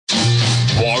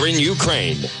in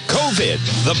Ukraine, COVID,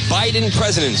 the Biden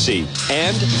presidency,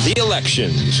 and the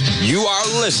elections. You are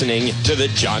listening to The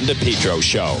John DePetro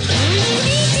Show.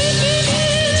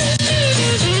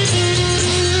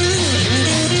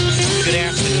 Good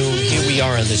afternoon. Here we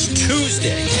are on this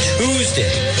Tuesday,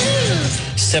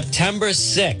 September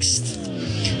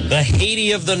 6th, the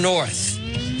Haiti of the North.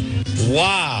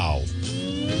 Wow.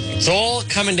 It's all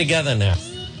coming together now.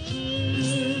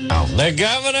 The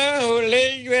governor who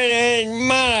lives with his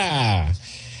mother.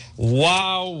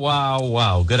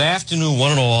 Wow. Good afternoon,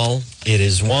 one and all. It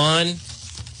is Juan.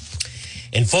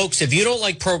 And folks, if you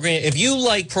like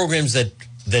programs that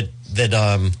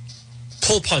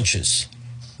pull punches,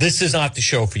 this is not the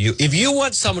show for you. If you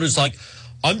want someone who's like,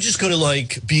 I'm just going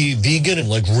to be vegan and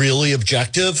really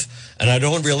objective, and I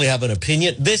don't really have an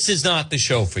opinion, this is not the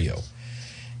show for you.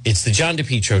 It's the John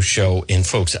DePetro Show. And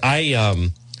folks,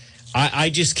 I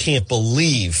just can't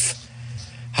believe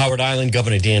Howard Island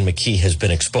Governor Dan McKee has been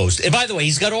exposed. And by the way,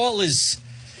 he's got all his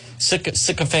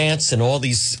sycophants and all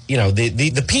these,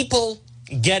 the people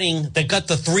that got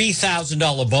the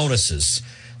 $3,000 bonuses,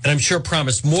 that I'm sure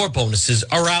promised more bonuses,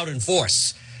 are out in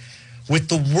force with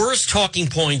the worst talking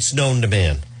points known to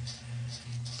man.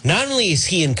 Not only is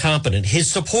he incompetent,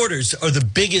 his supporters are the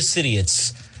biggest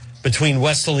idiots between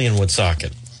Westerly and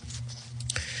Woonsocket.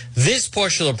 This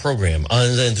portion of the program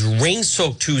on the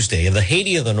rain-soaked Tuesday of the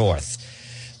Haiti of the North,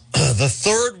 the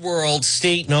third world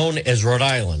state known as Rhode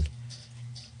Island.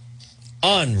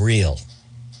 Unreal.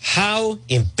 How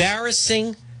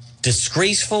embarrassing,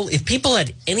 disgraceful. If people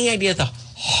had any idea the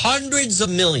hundreds of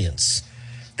millions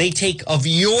they take of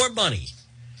your money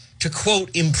to,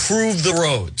 quote, improve the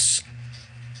roads,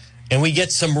 and we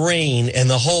get some rain and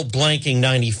the whole blanking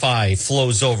 95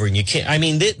 flows over and you can't,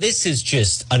 this is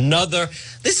just another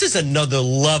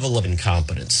level of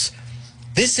incompetence.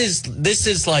 This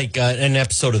is like an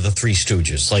episode of the Three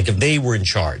Stooges, like if they were in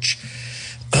charge.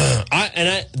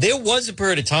 There was a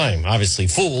period of time, obviously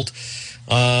fooled.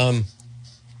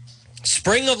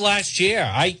 Spring of last year,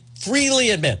 I freely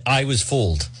admit I was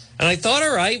fooled. And I thought,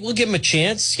 all right, we'll give him a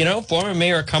chance. Former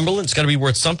Mayor of Cumberland's got to be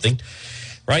worth something.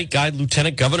 Right? Guy,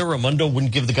 Lieutenant Governor Raimondo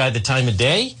wouldn't give the guy the time of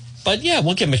day. But yeah,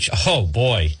 we'll give him oh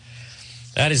boy.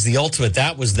 That is the ultimate.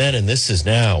 That was then and this is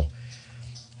now.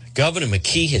 Governor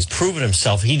McKee has proven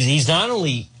himself. He's not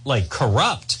only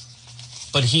corrupt,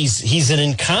 but he's an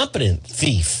incompetent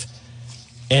thief.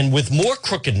 And with more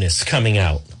crookedness coming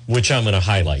out, which I'm going to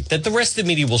highlight, that the rest of the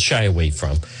media will shy away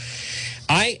from.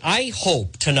 I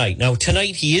hope tonight. Now,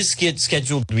 tonight he is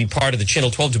scheduled to be part of the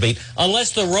Channel 12 debate.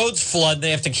 Unless the roads flood,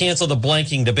 they have to cancel the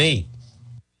blanking debate.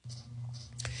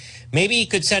 Maybe he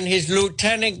could send his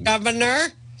lieutenant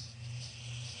governor,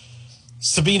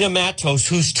 Sabina Matos,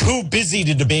 who's too busy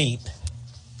to debate.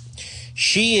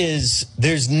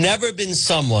 There's never been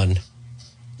someone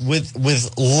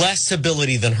with less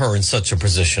ability than her in such a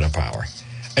position of power.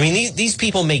 These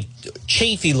people make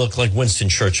Chafee look like Winston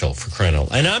Churchill, for crying out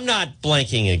loud. And I'm not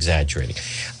blanking exaggerating.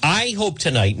 I hope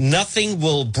tonight nothing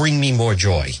will bring me more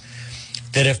joy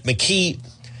that if McKee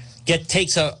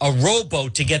takes a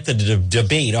rowboat to get the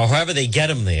debate, or however they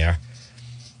get him there,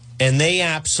 and they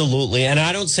absolutely, and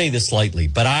I don't say this lightly,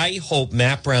 but I hope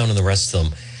Matt Brown and the rest of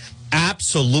them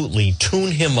absolutely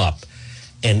tune him up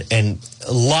and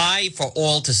live for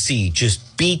all to see,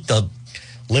 just beat the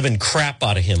living crap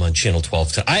out of him on Channel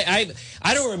 12. I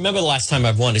don't remember the last time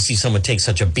I've wanted to see someone take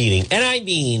such a beating, and I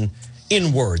mean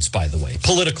in words, by the way,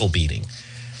 political beating,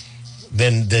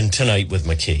 than tonight with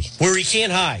McKee, where he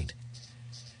can't hide.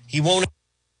 He won't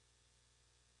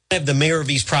have the mayor of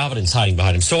East Providence hiding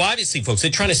behind him. So obviously, folks, they're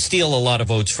trying to steal a lot of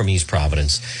votes from East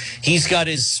Providence. He's got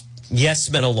his yes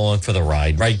men along for the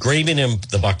ride, right? Graving him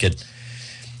the bucket.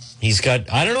 He's got,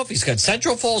 I don't know if he's got,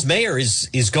 Central Falls mayor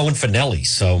is going for Nelly,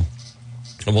 so...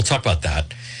 And we'll talk about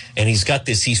that. And he's got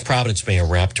this East Providence mayor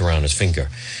wrapped around his finger.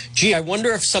 Gee, I wonder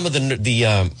if some of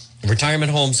the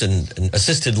retirement homes and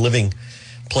assisted living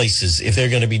places, if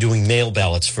they're going to be doing mail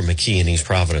ballots for McKee in East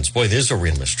Providence. Boy, there's a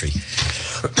real mystery.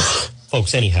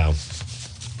 Folks, anyhow,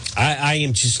 I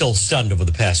am just still stunned over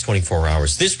the past 24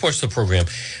 hours. This portion of the program,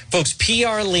 folks,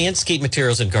 PR Landscape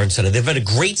Materials and Garden Center, they've had a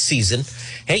great season.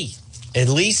 Hey, at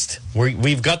least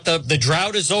we've got the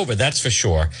drought is over, that's for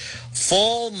sure.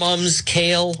 Fall mums,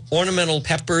 kale, ornamental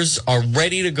peppers are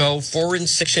ready to go. 4-inch,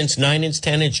 6-inch, 9-inch,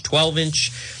 10-inch,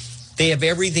 12-inch. They have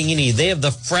everything you need. They have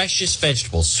the freshest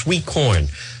vegetables, sweet corn,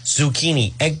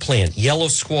 zucchini, eggplant, yellow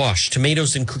squash,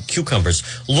 tomatoes, and cucumbers.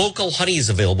 Local honey is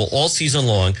available all season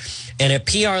long. And at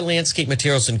PR Landscape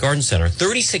Materials and Garden Center,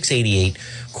 3688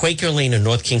 Quaker Lane in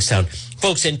North Kingstown.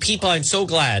 Folks, and people, I'm so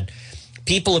glad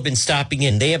people have been stopping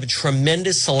in. They have a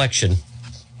tremendous selection.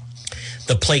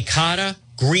 The Placata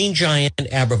green giant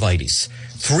abrevieties.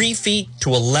 3 feet to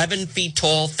 11 feet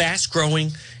tall, fast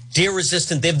growing, deer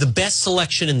resistant. They have the best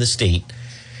selection in the state,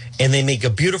 and they make a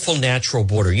beautiful natural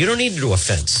border. You don't need to do a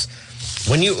fence.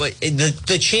 When you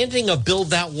the chanting of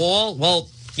build that wall, well,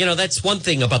 you know, that's one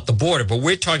thing about the border, but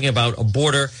we're talking about a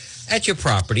border at your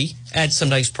property, add some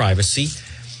nice privacy.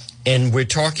 And we're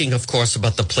talking, of course,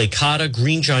 about the Placata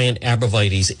Green Giant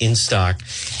Abrevieties in stock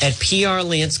at PR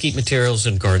Landscape Materials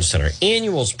and Garden Center.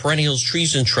 Annuals, perennials,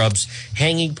 trees and shrubs,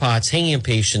 hanging pots, hanging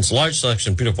impatiens, large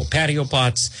selection of beautiful patio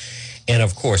pots, and,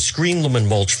 of course, screen lumen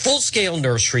mulch, full-scale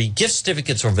nursery. Gift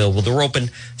certificates are available. They're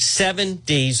open 7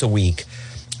 days a week.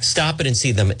 Stop it and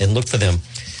see them and look for them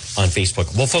on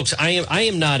Facebook. Well, folks, I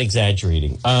am not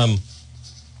exaggerating.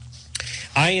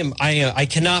 I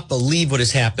cannot believe what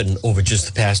has happened over just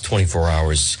the past 24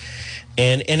 hours.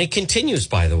 And it continues,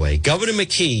 by the way. Governor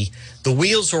McKee, the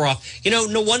wheels are off. You know,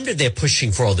 no wonder they're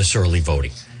pushing for all this early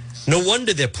voting. No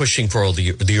wonder they're pushing for all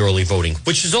the early voting,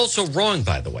 which is also wrong,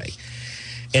 by the way.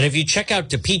 And if you check out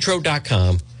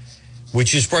DePetro.com,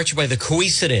 which is brought to you by the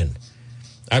Coesit Inn.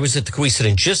 I was at the Coesit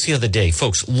Inn just the other day.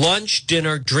 Folks, lunch,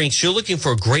 dinner, drinks. You're looking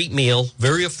for a great meal,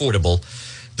 very affordable.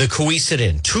 The Coesit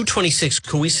Inn, 226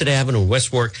 Coesit Avenue,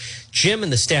 West Warwick. Jim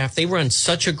and the staff, they run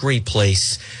such a great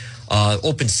place.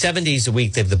 Open 7 days a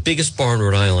week. They have the biggest bar in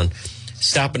Rhode Island.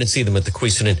 Stop in and see them at the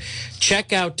Coesit Inn.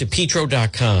 Check out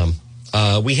DePetro.com.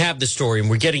 We have the story, and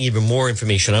we're getting even more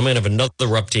information. I'm going to have another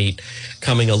update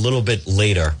coming a little bit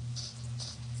later.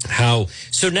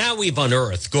 So now we've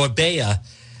unearthed Gorbea.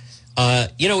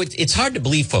 You know, it's hard to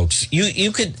believe, folks.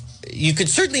 You could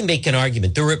certainly make an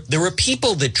argument. There are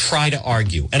people that try to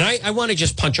argue, and I want to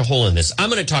just punch a hole in this. I'm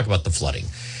going to talk about the flooding.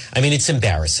 I mean, it's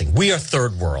embarrassing. We are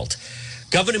third world.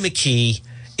 Governor McKee,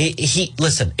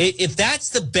 listen, if that's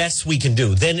the best we can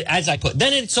do, then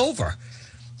then it's over.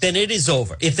 Then it is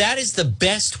over. If that is the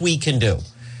best we can do,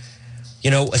 you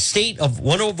know, a state of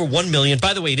over 1 million.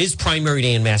 By the way, it is primary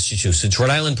day in Massachusetts. Rhode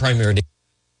Island primary day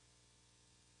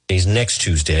is next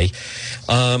Tuesday.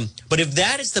 But if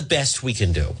that is the best we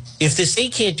can do, if the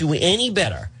state can't do any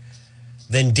better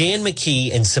than Dan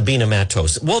McKee and Sabina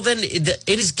Matos, well, then it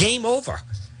is game over.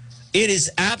 It is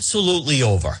absolutely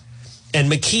over.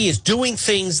 And McKee is doing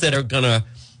things that are going to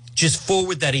just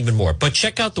forward that even more. But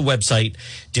check out the website,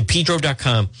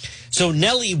 DePetro.com. So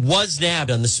Nelly was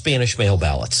nabbed on the Spanish mail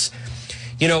ballots.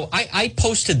 You know, I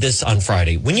posted this on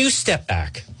Friday. When you step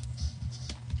back,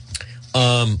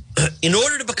 in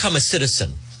order to become a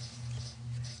citizen,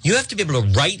 you have to be able to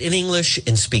write in English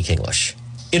and speak English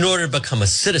in order to become a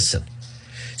citizen.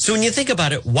 So when you think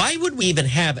about it, why would we even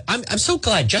have... I'm so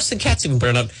glad Justin Katz even put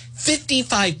it up.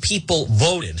 55 people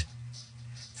voted.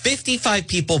 55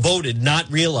 people voted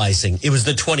not realizing it was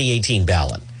the 2018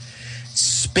 ballot.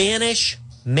 Spanish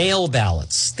mail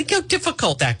ballots. Think how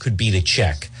difficult that could be to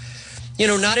check. You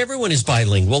know, not everyone is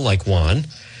bilingual like Juan.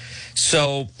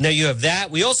 So now you have that.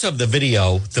 We also have the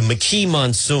video, the McKee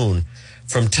monsoon,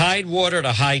 from tidewater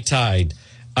to high tide.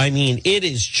 I mean, it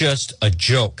is just a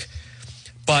joke.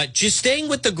 But just staying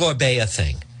with the Gorbea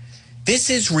thing,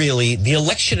 this is really the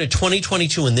election of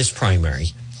 2022 in this primary.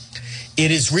 It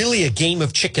is really a game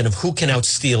of chicken of who can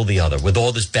outsteal the other with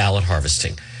all this ballot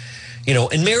harvesting. You know,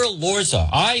 and Mayor Lorza,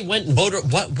 I went and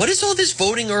voted. What is all this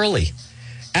voting early?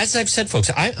 As I've said, folks,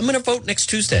 I'm going to vote next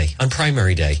Tuesday on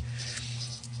primary day.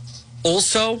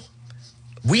 Also,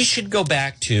 we should go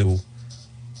back to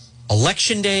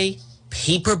election day,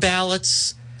 paper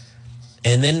ballots,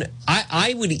 and then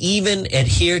I would even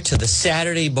adhere to the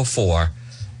Saturday before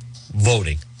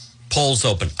voting. Polls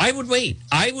open. I would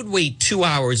wait 2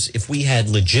 hours if we had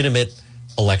legitimate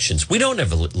elections. We don't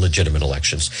have legitimate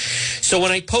elections. So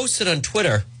when I posted on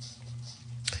Twitter,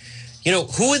 you know,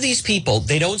 who are these people?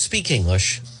 They don't speak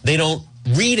English. They don't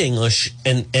read English,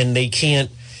 and they can't.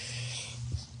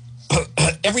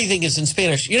 Everything is in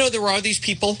Spanish. You know, there are these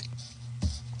people.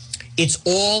 It's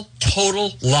all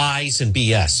total lies and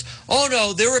BS. Oh,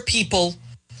 no, there are people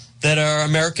that are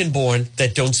American-born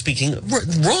that don't speak English.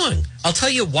 Wrong. I'll tell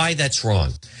you why that's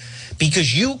wrong.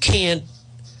 Because you can't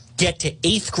get to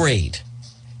 8th grade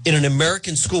in an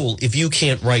American school if you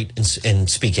can't write and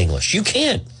speak English. You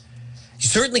can't. You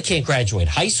certainly can't graduate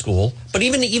high school, but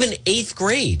even 8th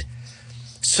grade.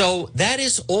 So that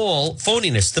is all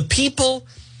phoniness. The people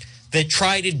that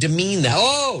try to demean that,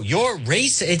 oh, you're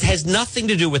racist, it has nothing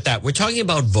to do with that. We're talking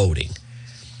about voting.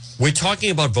 We're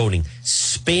talking about voting.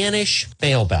 Spanish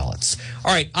mail ballots.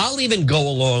 All right, I'll even go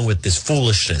along with this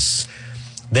foolishness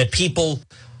that people,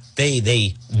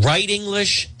 they write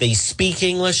English, they speak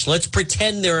English. Let's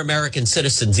pretend they're American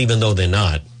citizens, even though they're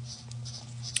not.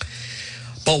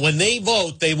 But when they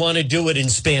vote, they want to do it in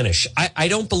Spanish. I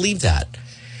don't believe that.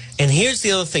 And here's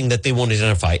the other thing that they won't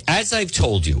identify. As I've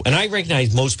told you, and I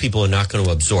recognize most people are not going to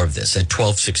absorb this at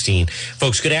 12:16.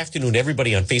 Folks, good afternoon,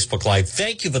 everybody on Facebook Live.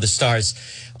 Thank you for the stars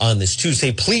on this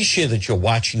Tuesday. Please share that you're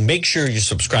watching. Make sure you're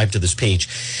subscribed to this page.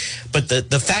 But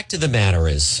the fact of the matter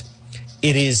is,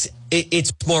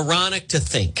 it's moronic to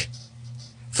think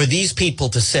for these people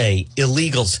to say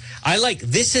illegals.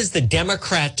 This is the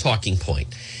Democrat talking point.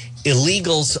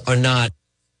 Illegals are not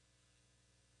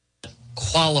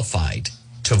qualified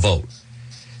to vote.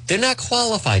 They're not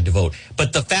qualified to vote.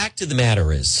 But the fact of the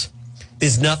matter is,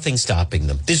 there's nothing stopping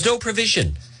them. There's no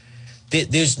provision.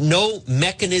 There's no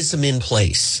mechanism in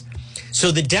place.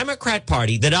 So the Democrat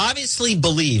Party that obviously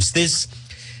believes there's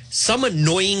some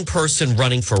annoying person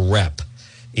running for rep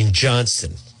in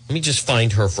Johnston. Let me just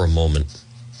find her for a moment.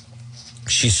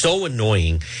 She's so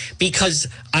annoying because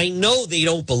I know they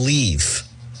don't believe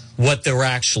what they're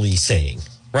actually saying,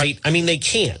 right? I mean, they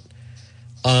can't.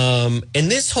 And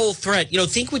this whole threat,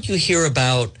 think what you hear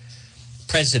about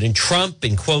President Trump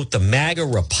and, quote, the MAGA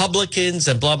Republicans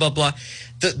and blah, blah, blah.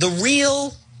 The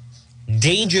real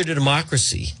danger to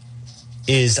democracy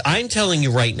is, I'm telling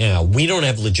you right now, we don't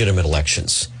have legitimate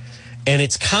elections. And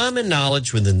it's common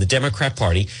knowledge within the Democrat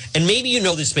Party, and maybe you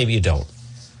know this, maybe you don't.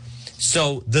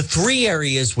 So the three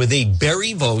areas where they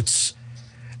bury votes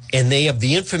and they have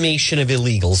the information of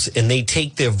illegals and they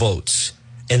take their votes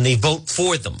and they vote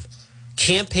for them.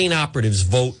 Campaign operatives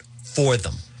vote for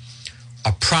them.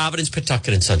 Are Providence,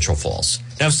 Pawtucket, and Central Falls.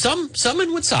 Now, some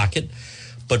in Woonsocket,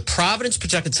 but Providence,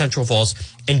 Pawtucket, Central Falls,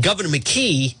 and Governor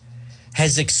McKee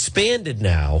has expanded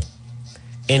now,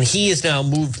 and he has now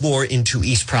moved more into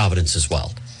East Providence as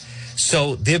well.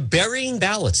 So they're burying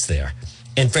ballots there.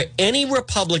 And for any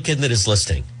Republican that is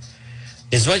listening,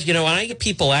 is what, and I get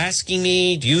people asking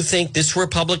me, do you think this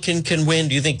Republican can win?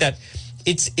 Do you think that?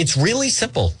 It's really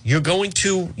simple. You're going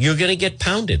to get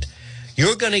pounded.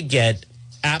 You're going to get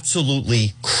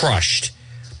absolutely crushed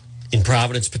in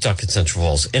Providence, Pawtucket, Central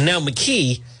Falls. And now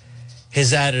McKee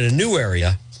has added a new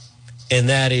area, and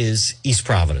that is East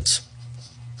Providence.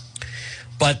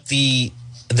 But the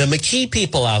McKee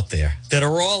people out there that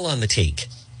are all on the take,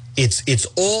 it's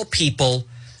all people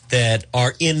that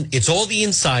are it's all the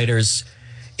insiders,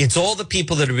 it's all the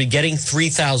people that have been getting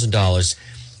 $3,000.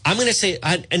 I'm going to say,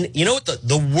 and you know what,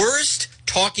 the worst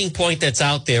talking point that's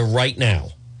out there right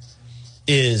now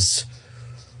is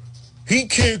he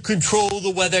can't control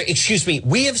the weather. Excuse me,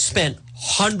 we have spent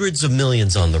hundreds of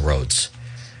millions on the roads.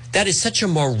 That is such a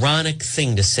moronic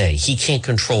thing to say. He can't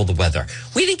control the weather.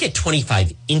 We didn't get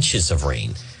 25 inches of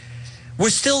rain. We're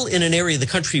still in an area of the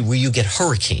country where you get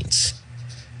hurricanes.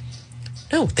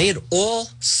 No, they had all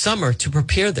summer to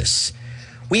prepare this.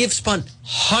 We have spent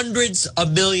hundreds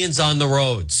of millions on the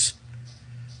roads,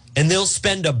 and they'll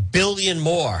spend $1 billion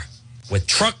more with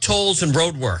truck tolls and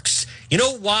roadworks. You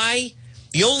know why?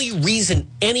 The only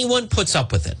reason anyone puts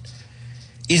up with it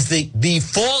is the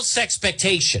false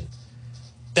expectation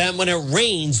that when it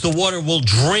rains, the water will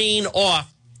drain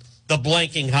off the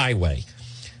blanking highway.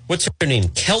 What's her name?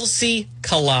 Kelsey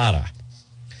Collada.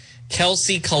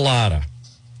 Kelsey Collada.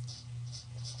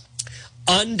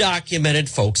 Undocumented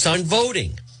folks on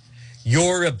voting.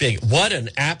 You're what an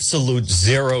absolute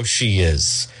zero she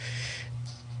is.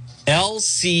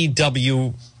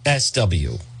 LCWSW,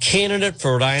 candidate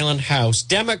for Rhode Island House,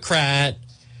 Democrat,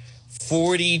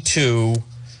 42,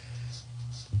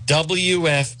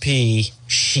 WFP,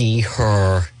 she,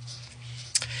 her.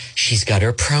 She's got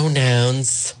her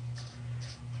pronouns.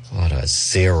 What a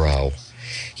zero.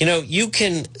 You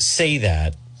can say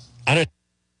that. I don't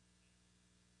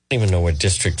even know what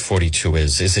District 42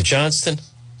 is. Is it Johnston?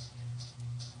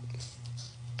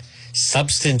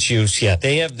 Substance use, yeah.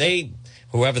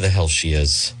 Whoever the hell she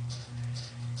is.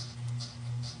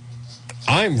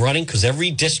 I'm running because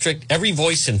every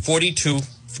voice in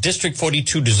District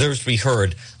 42 deserves to be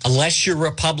heard, unless you're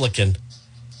Republican.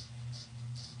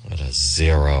 What a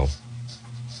zero.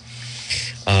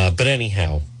 But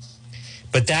anyhow,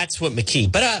 that's what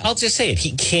McKee. But I'll just say it.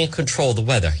 He can't control the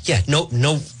weather. Yeah, no,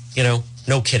 no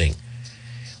kidding.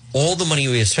 All the money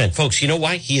we have spent. Folks, you know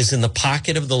why? He is in the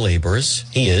pocket of the laborers.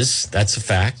 He is. That's a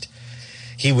fact.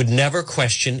 He would never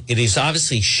question. It is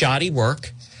obviously shoddy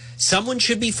work. Someone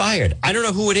should be fired. I don't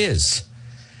know who it is.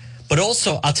 But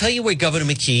also, I'll tell you where Governor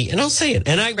McKee, and I'll say it,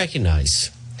 and I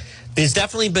recognize, there's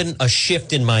definitely been a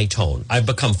shift in my tone. I've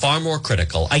become far more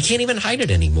critical. I can't even hide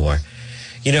it anymore.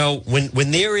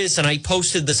 When there is, and I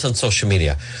posted this on social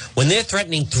media, when they're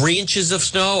threatening 3 inches of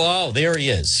snow, oh, there he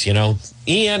is.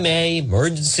 EMA,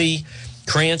 emergency,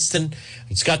 Cranston.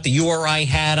 He's got the URI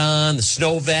hat on, the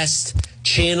snow vest,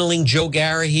 channeling Joe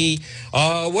Garrahy.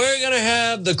 We're going to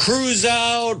have the crews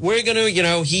out. We're going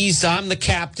to, I'm the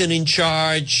captain in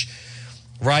charge,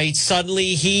 right? Suddenly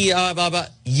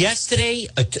yesterday,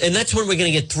 and that's when we're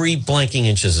going to get 3 blanking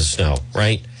inches of snow,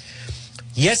 right?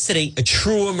 Yesterday, a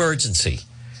true emergency.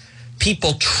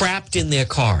 People trapped in their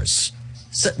cars.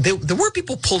 So there were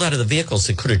people pulled out of the vehicles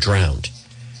that could have drowned.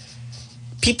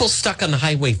 People stuck on the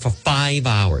highway for 5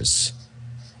 hours.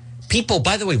 People,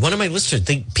 by the way, one of my listeners,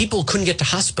 people couldn't get to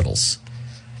hospitals.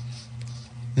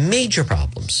 Major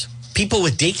problems. People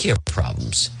with daycare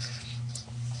problems.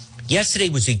 Yesterday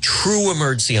was a true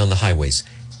emergency on the highways.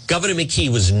 Governor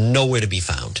McKee was nowhere to be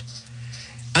found.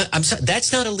 I'm sorry,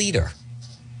 that's not a leader.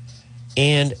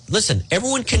 And listen,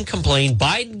 everyone can complain.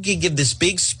 Biden can give this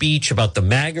big speech about the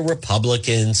MAGA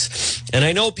Republicans. And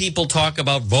I know people talk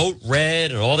about vote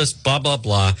red and all this blah, blah,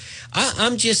 blah.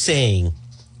 I'm just saying,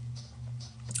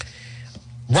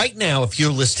 right now, if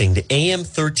you're listening to AM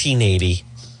 1380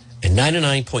 and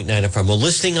 99.9 FM, or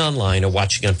listening online or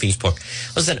watching on Facebook,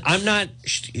 listen, I'm not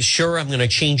sure I'm going to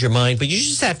change your mind, but you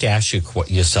just have to ask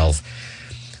yourself,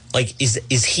 like, is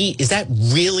that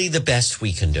really the best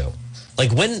we can do?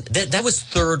 Like, when that was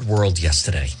third world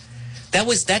yesterday.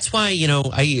 That's why,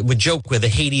 I would joke with the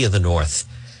Haiti of the North.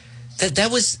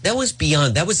 That was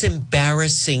beyond. That was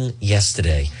embarrassing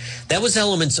yesterday. That was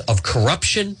elements of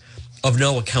corruption, of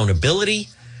no accountability,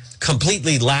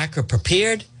 completely lack of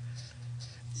prepared.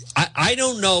 I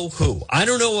don't know who. I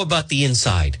don't know about the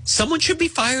inside. Someone should be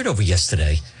fired over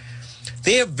yesterday.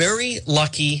 They are very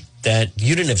lucky that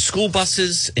you didn't have school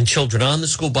buses and children on the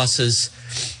school buses.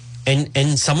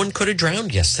 And someone could have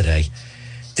drowned yesterday.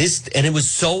 And it was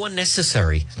so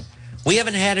unnecessary. We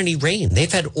haven't had any rain.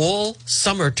 They've had all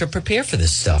summer to prepare for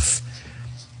this stuff.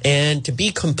 And to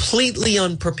be completely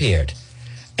unprepared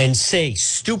and say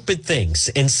stupid things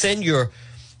and send your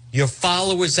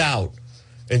followers out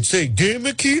and say, Dan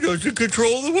McKee doesn't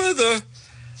control the weather.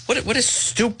 What a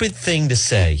stupid thing to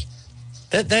say.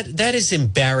 That is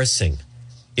embarrassing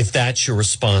if that's your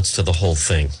response to the whole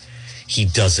thing. He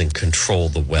doesn't control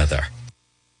the weather.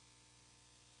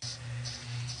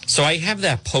 So I have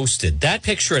that posted. That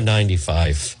picture of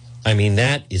 95, I mean,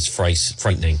 that is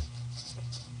frightening.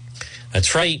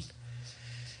 That's right.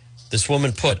 This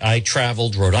woman put, I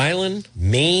traveled Rhode Island,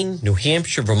 Maine, New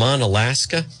Hampshire, Vermont,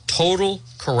 Alaska. Total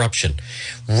corruption.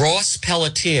 Ross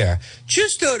Pelletier,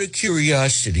 just out of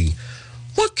curiosity,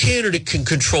 what candidate can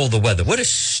control the weather? What a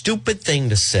stupid thing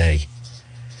to say.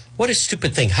 What a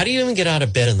stupid thing. How do you even get out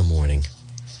of bed in the morning?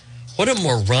 What a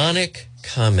moronic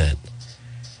comment.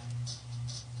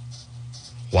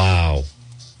 Wow.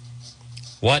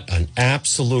 What an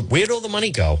absolute... Where'd all the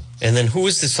money go? And then who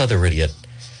is this other idiot?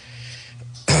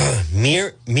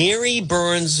 Mary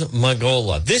Burns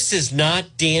Magola. This is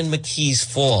not Dan McKee's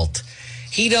fault.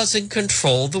 He doesn't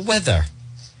control the weather.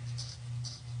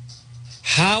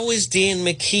 How is Dan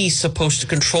McKee supposed to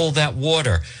control that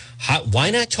water? Why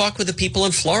not talk with the people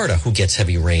in Florida who gets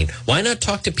heavy rain? Why not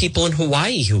talk to people in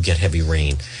Hawaii who get heavy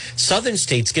rain? Southern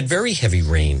states get very heavy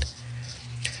rain.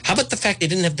 How about the fact they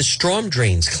didn't have the storm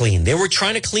drains cleaned? They were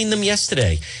trying to clean them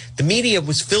yesterday. The media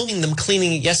was filming them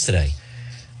cleaning it yesterday.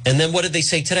 And then what did they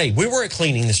say today? We weren't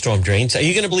cleaning the storm drains. Are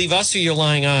you going to believe us or your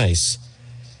lying eyes?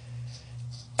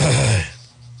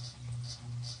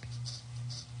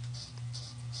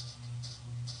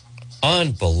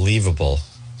 Unbelievable.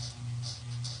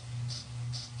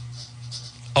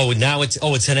 Oh, now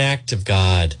it's an act of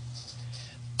God.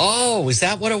 Oh, is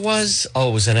that what it was? Oh,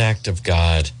 it was an act of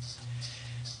God.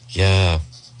 Yeah.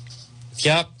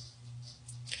 Yep.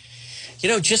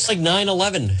 Just like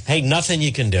 9/11. Hey, nothing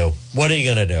you can do. What are you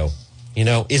going to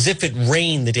do? As if it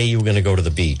rained the day you were going to go to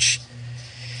the beach.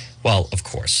 Well, of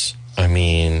course. I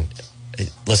mean,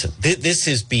 listen, this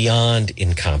is beyond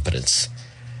incompetence.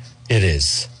 It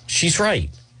is. She's right.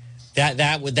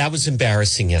 That was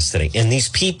embarrassing yesterday. And these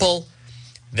people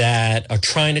that are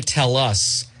trying to tell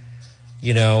us,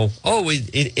 it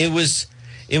was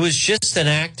just an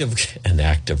act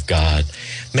of God.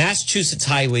 Massachusetts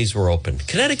highways were open.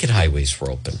 Connecticut highways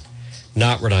were open.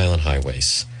 Not Rhode Island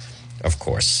highways, of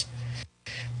course.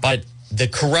 But the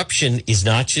corruption is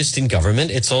not just in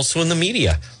government, it's also in the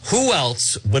media. Who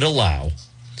else would allow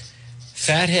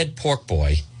Fathead Pork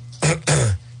Boy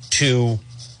to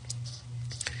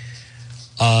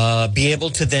be able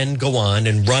to then go on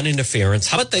and run interference?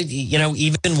 How about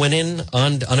even went in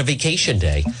on a vacation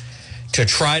day to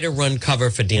try to run cover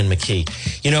for Dan McKee?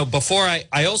 Before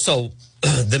I also,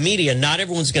 the media, not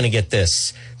everyone's going to get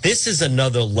this. This is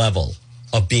another level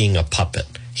of being a puppet.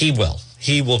 He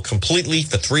will completely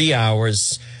for 3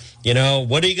 hours.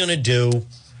 What are you going to do?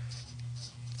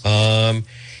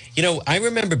 You know, I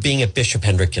remember being at Bishop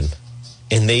Hendricken,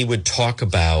 and they would talk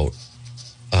about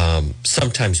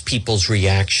sometimes people's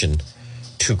reaction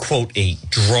to, quote, a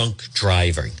drunk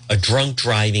driving. A drunk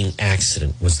driving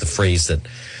accident was the phrase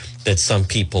that some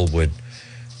people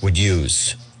would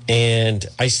use. And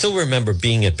I still remember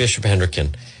being at Bishop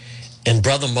Hendricken, and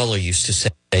Brother Muller used to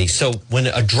say, so when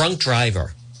a drunk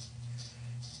driver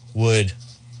would,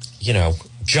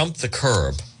 jump the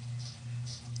curb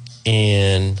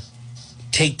and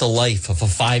take the life of a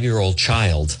 5-year-old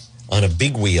child on a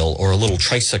big wheel or a little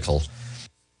tricycle,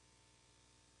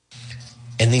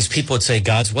 and these people would say,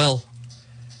 God's will.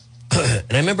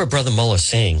 And I remember Brother Muller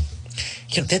saying,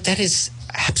 that is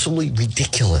absolutely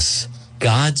ridiculous.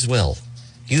 God's will.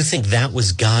 You think that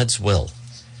was God's will?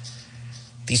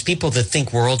 These people that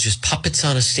think we're all just puppets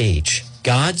on a stage.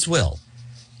 God's will.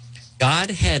 God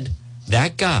had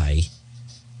that guy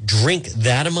drink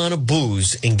that amount of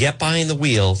booze and get behind the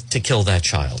wheel to kill that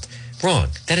child. Wrong.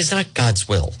 That is not God's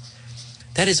will.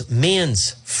 That is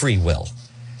man's free will.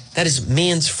 That is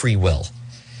man's free will.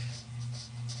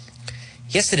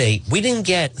 Yesterday, we didn't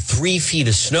get 3 feet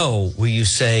of snow where you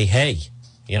say, hey,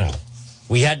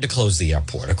 we had to close the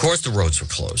airport. Of course, the roads were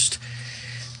closed.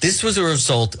 This was a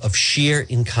result of sheer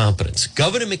incompetence.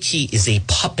 Governor McKee is a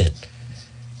puppet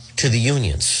to the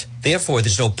unions. Therefore,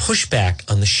 there's no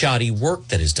pushback on the shoddy work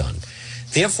that is done.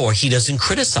 Therefore, he doesn't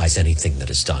criticize anything that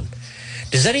is done.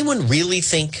 Does anyone really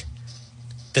think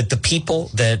that the people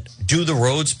that do the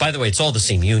roads, by the way, it's all the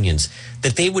same unions,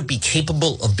 that they would be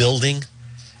capable of building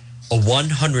a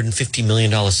 $150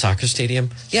 million soccer stadium?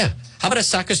 Yeah. How about a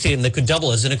soccer stadium that could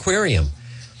double as an aquarium?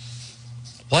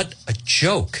 What a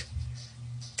joke.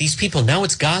 These people, now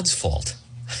it's God's fault.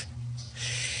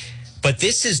 But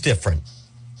this is different.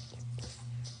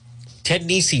 Ted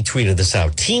Nesi tweeted this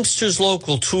out. Teamsters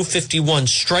Local 251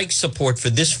 strike support for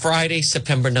this Friday,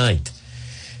 September 9th.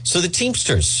 So the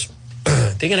Teamsters,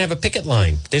 they're going to have a picket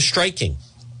line. They're striking.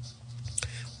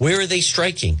 Where are they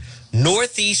striking?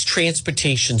 Northeast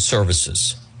Transportation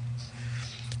Services.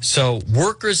 So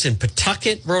workers in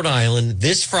Pawtucket, Rhode Island,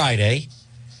 this Friday,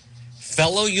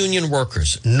 fellow union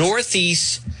workers,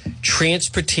 Northeast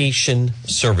Transportation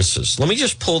Services. Let me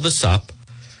just pull this up.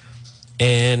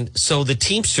 And so the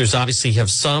Teamsters obviously have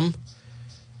some.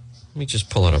 Let me just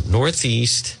pull it up.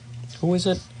 Northeast, who is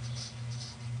it?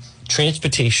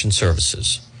 Transportation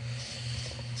Services.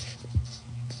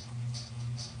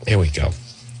 Here we go.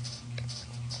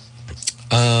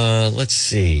 Let's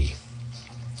see.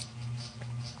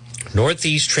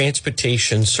 Northeast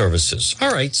Transportation Services.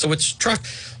 All right, so it's truck.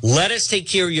 Let us take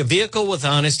care of your vehicle with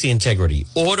honesty and integrity.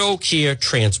 Auto Care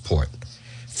Transport.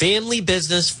 Family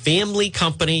business, family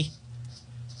company.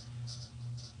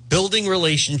 Building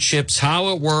relationships, how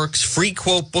it works, free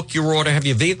quote, book your order, have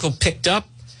your vehicle picked up,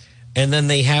 and then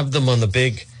they have them on the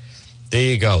big, there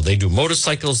you go. They do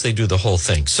motorcycles, they do the whole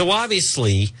thing. So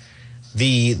obviously,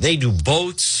 they do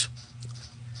boats.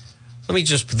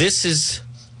 This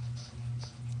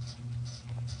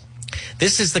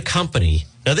is the company.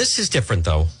 Now, this is different,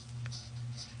 though,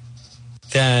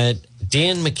 that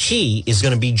Dan McKee is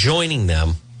going to be joining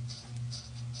them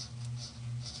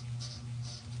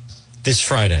this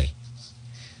Friday.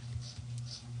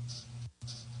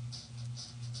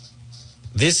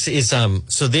 This is,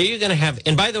 so there you're going to have,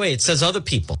 and by the way, it says other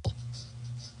people.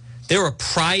 They're a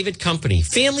private company,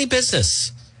 family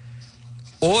business,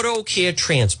 Auto Care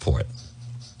Transport.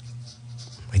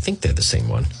 I think they're the same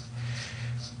one.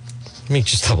 Let me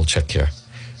just double check here.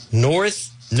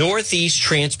 Northeast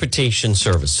Transportation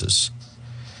Services.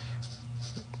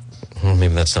 Well,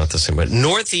 maybe that's not the same one.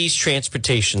 Northeast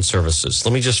Transportation Services.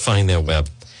 Let me just find their web.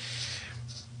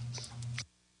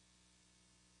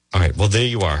 All right, well, there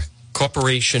you are.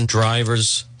 Corporation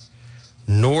drivers,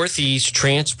 Northeast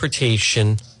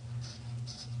Transportation.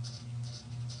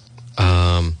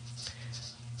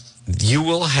 You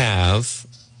will have,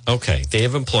 okay, they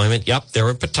have employment. Yep, they're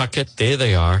in Pawtucket. There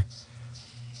they are.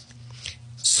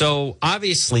 So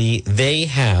obviously they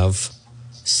have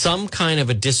some kind of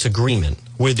a disagreement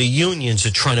where the unions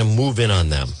are trying to move in on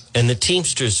them, and the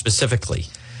Teamsters specifically.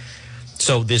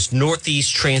 So this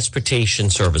Northeast Transportation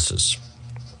Services.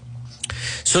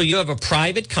 So you have a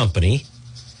private company,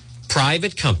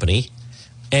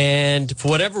 and for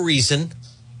whatever reason,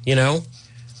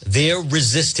 they're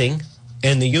resisting,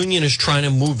 and the union is trying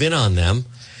to move in on them.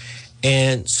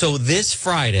 And so this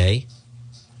Friday,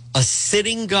 a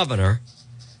sitting governor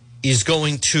is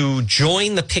going to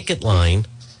join the picket line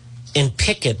and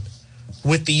picket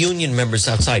with the union members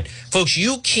outside. Folks,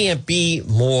 you can't be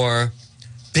more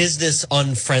business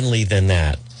unfriendly than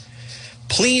that.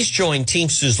 Please join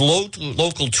Teamsters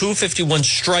Local 251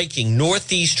 striking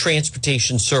Northeast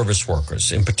Transportation Service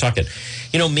workers in Pawtucket.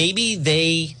 You know,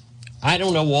 maybe I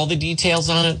don't know all the details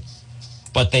on it,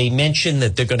 but they mentioned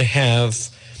that they're going to have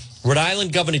Rhode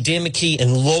Island Governor Dan McKee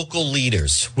and local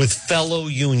leaders with fellow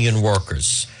union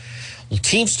workers.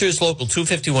 Teamsters Local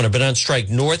 251 have been on strike,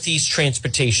 Northeast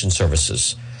Transportation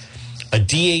Services, a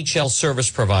DHL service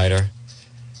provider,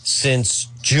 since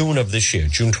June of this year,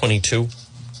 June 22,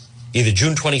 either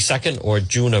June 22nd or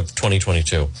June of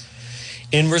 2022.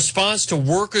 In response to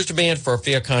workers' demand for a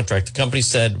fair contract, the company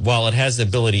said, while it has the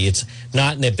ability, it's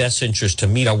not in their best interest to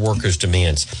meet our workers'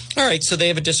 demands. All right, so they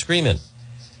have a disagreement.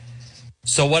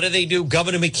 So what do?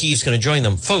 Governor McKee is going to join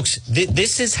them. Folks,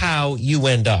 this is how you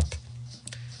end up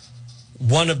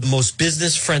one of the most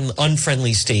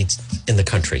unfriendly states in the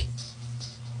country.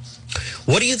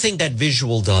 What do you think that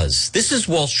visual does? This is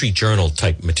Wall Street Journal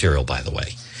type material, by the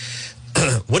way.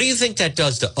 What do you think that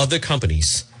does to other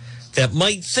companies that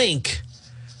might think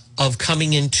of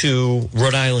coming into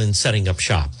Rhode Island, setting up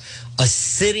shop? A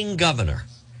sitting governor.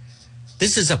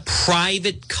 This is a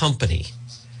private company,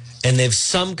 and they have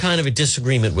some kind of a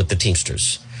disagreement with the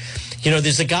Teamsters. You know,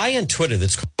 there's a guy on Twitter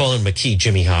that's calling McKee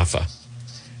Jimmy Hoffa.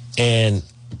 And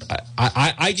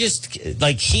I just,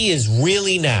 like, he is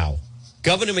really now,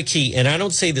 Governor McKee, and I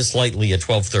don't say this lightly at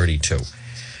 1232.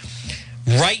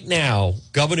 Right now,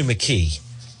 Governor McKee,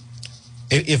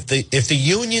 if the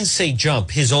unions say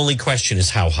jump, his only question is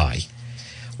how high.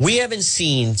 We haven't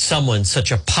seen someone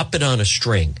such a puppet on a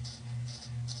string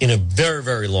in a very,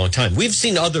 very long time. We've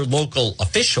seen other local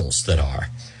officials that are,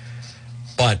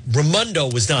 but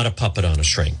Raimondo was not a puppet on a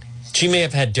string. She may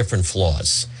have had different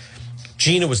flaws.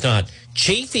 Gina was not.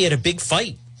 Chafee had a big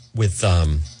fight with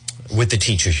the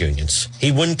teachers' unions.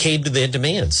 He wouldn't cave to their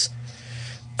demands.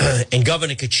 And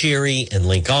Governor Kachiri and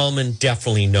Link Allman,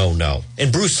 definitely no.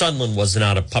 And Bruce Sunland was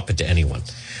not a puppet to anyone.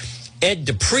 Ed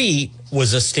Dupree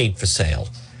was a state for sale.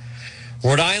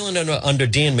 Rhode Island under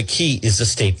Dan McKee is a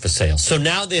state for sale. So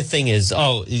now their thing is,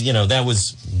 that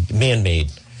was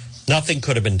man-made. Nothing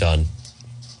could have been done.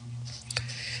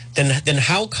 Then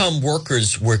how come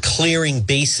workers were clearing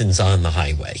basins on the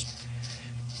highway?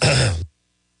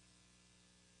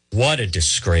 What a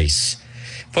disgrace.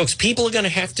 Folks, people are going to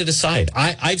have to decide.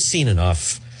 I've seen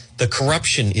enough. The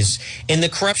corruption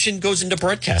goes into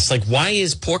broadcasts. Like, why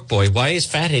is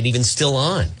Fathead even still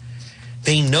on?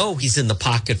 They know he's in the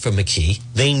pocket for McKee.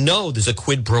 They know there's a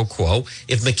quid pro quo.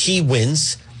 If McKee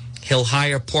wins, he'll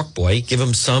hire Pork Boy,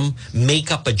 make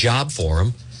up a job for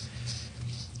him.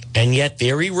 And yet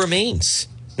there he remains.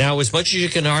 Now, as much as you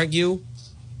can argue,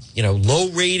 low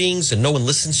ratings and no one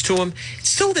listens to him, it's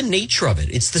still the nature of it.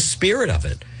 It's the spirit of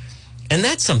it. And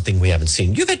that's something we haven't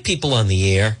seen. You've had people on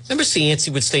the air. Remember,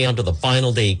 Yancey would stay on to the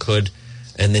final day he could,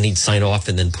 and then he'd sign off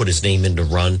and then put his name in to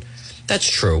run. That's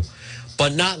true.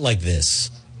 But not like this.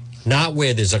 Not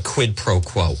where there's a quid pro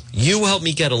quo. You help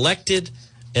me get elected,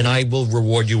 and I will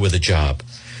reward you with a job.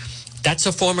 That's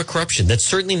a form of corruption. That's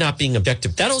certainly not being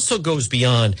objective. That also goes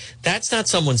beyond. That's not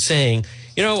someone saying,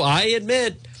 I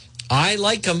admit, I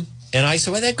like him. And I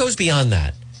say, well, that goes beyond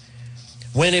that.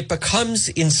 When it becomes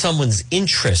in someone's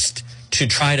interest to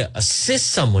try to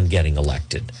assist someone getting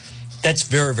elected, that's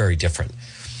very, very different.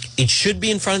 It should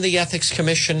be in front of the Ethics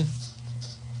Commission.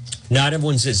 Not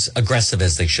everyone's as aggressive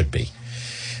as they should be.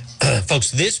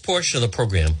 Folks, this portion of the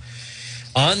program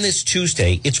on this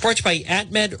Tuesday, it's brought to you by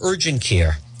AtMed Urgent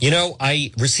Care.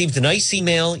 I received a nice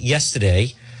email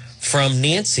yesterday from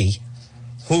Nancy,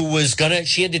 who was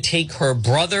she had to take her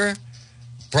brother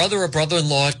or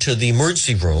brother-in-law to the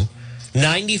emergency room.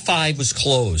 95 was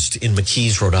closed in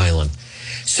McKees, Rhode Island.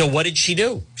 So what did she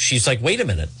do? She's like, wait a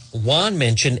minute. Juan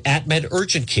mentioned AtMed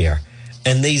Urgent Care,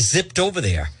 and they zipped over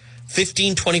there.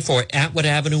 1524 Atwood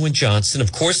Avenue in Johnston.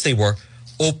 Of course, they were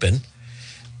open.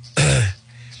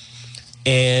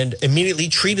 And immediately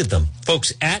treated them.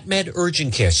 Folks, AtMed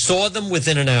Urgent Care saw them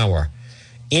within an hour.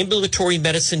 Ambulatory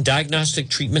medicine, diagnostic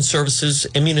treatment services,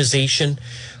 immunization,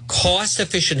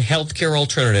 cost-efficient healthcare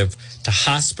alternative to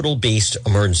hospital-based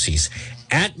emergencies.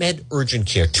 AtMed Urgent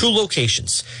Care, 2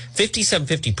 locations,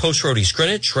 5750 Post Road East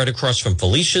Greenwich, right across from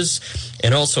Felicia's,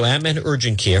 and also AtMed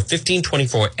Urgent Care,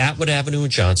 1524 Atwood Avenue in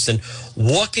Johnston.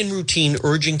 Walk-in routine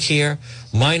urgent care,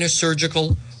 minor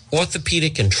surgical,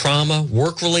 orthopedic and trauma,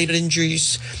 work-related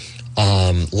injuries,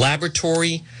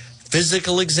 laboratory,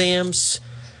 physical exams,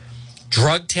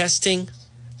 drug testing,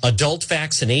 adult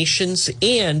vaccinations,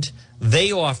 and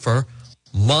they offer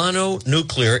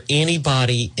mononuclear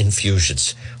antibody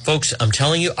infusions. Folks, I'm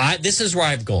telling you, this is where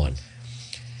I've gone.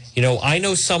 I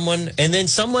know someone, and then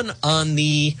someone on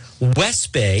the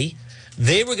West Bay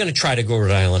They were going to try to go to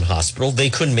Rhode Island Hospital. They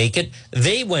couldn't make it.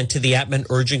 They went to the Atman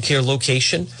Urgent Care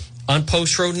location on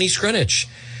Post Road in East Greenwich.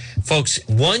 Folks,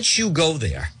 once you go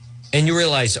there and you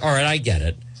realize, all right, I get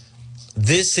it.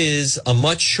 This is a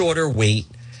much shorter wait.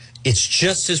 It's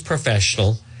just as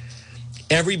professional.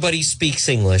 Everybody speaks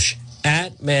English.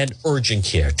 Atman Urgent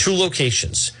Care, 2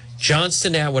 locations,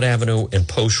 Johnston Atwood Avenue and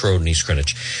Post Road in East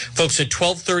Greenwich. Folks, at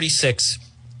 12:36,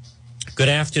 good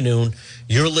afternoon.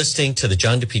 You're listening to the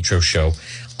John DePietro Show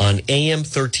on AM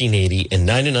 1380 and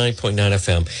 99.9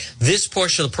 FM. This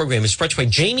portion of the program is brought to you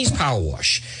by Jamie's Power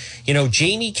Wash. You know,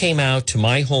 Jamie came out to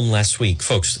my home last week.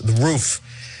 Folks, the roof,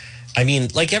 I mean,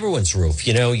 like everyone's roof,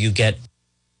 you know, you get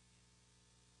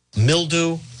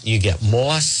mildew, you get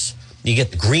moss, you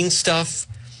get the green stuff.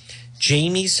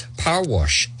 Jamie's Power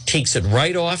Wash takes it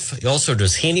right off. He also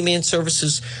does handyman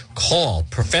services. Call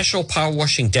Professional Power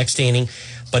Washing, deck staining,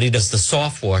 but he does the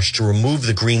soft wash to remove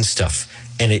the green stuff,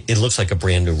 and it looks like a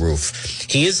brand new roof.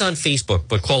 He is on Facebook,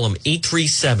 but call him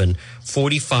 837-4545,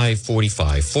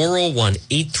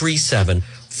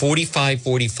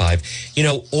 401-837-4545. You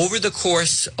know, over the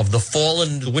course of the fall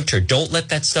and the winter, don't let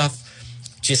that stuff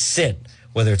just sit,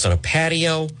 whether it's on a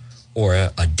patio or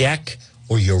a deck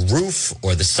or your roof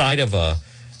or the side of a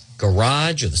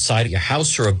garage or the side of your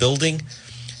house or a building.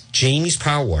 Jamie's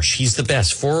Power Wash, he's the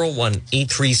best.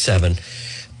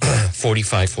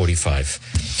 401-837-4545.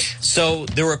 So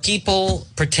there were people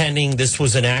pretending this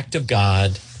was an act of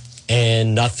God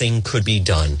and nothing could be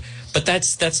done. But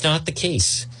that's not the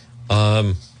case.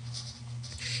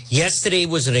 Yesterday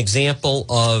was an example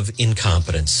of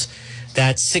incompetence.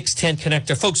 That 610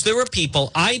 connector. Folks, there were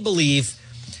people, I believe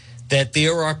that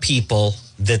there are people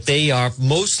that they are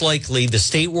most likely the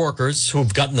state workers who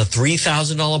have gotten the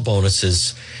 $3,000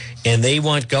 bonuses, and they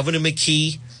want Governor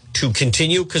McKee to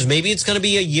continue because maybe it's going to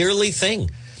be a yearly thing.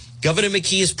 Governor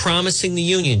McKee is promising the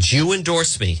unions, you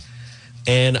endorse me,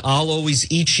 and I'll always,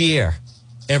 each year,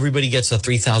 everybody gets a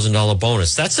 $3,000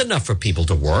 bonus. That's enough for people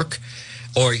to work,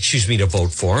 or to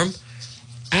vote for him.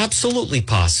 Absolutely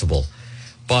possible.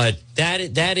 But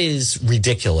that is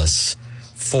ridiculous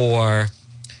for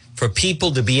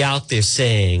people to be out there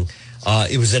saying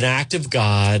it was an act of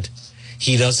God.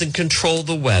 He doesn't control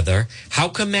the weather. How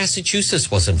come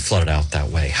Massachusetts wasn't flooded out that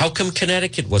way? How come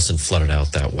Connecticut wasn't flooded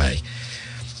out that way?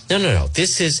 No.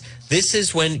 This is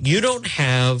when you don't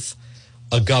have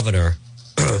a governor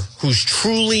who's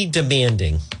truly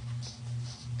demanding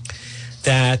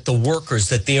that the workers,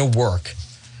 that their work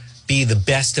be the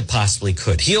best it possibly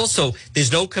could. He also,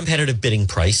 there's no competitive bidding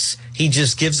price. He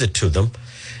just gives it to them.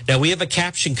 Now, we have a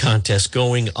caption contest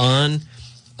going on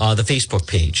the Facebook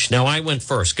page. Now, I went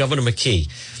first, Governor McKee,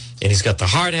 and he's got the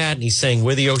hard hat, and he's saying,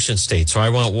 we're the ocean state, so I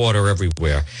want water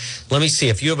everywhere. Let me see,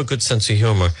 if you have a good sense of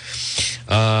humor,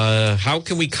 how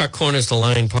can we cut corners to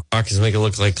line parks and make it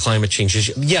look like climate change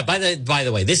issue? Yeah, by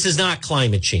the way, this is not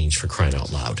climate change, for crying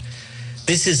out loud.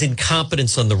 This is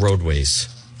incompetence on the roadways.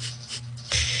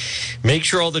 Make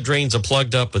sure all the drains are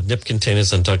plugged up with nip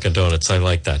containers and Dunkin' Donuts. I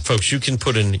like that. Folks, you can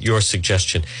put in your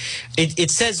suggestion.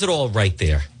 It says it all right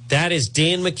there. That is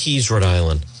Dan McKee's Rhode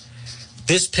Island.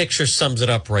 This picture sums it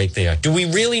up right there. Do we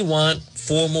really want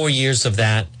 4 more years of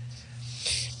that?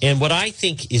 And what I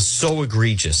think is so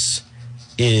egregious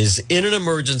is in an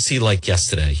emergency like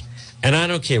yesterday, and I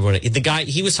don't care what, the guy,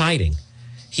 he was hiding.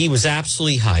 He was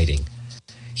absolutely hiding.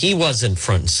 He wasn't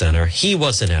front and center. He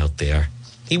wasn't out there.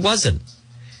 He wasn't.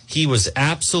 He was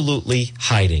absolutely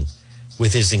hiding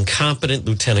with his incompetent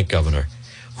lieutenant governor,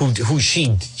 who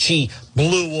she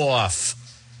blew off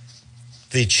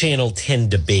the Channel 10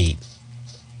 debate.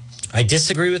 I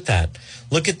disagree with that.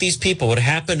 Look at these people. What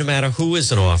happened no matter who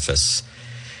is in office?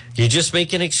 You're just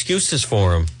making excuses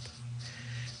for them.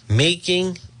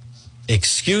 Making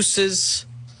excuses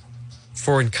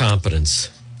for incompetence.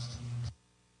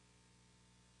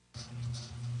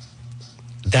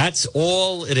 That's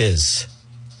all it is.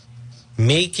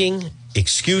 Making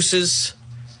excuses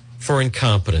for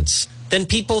incompetence. Then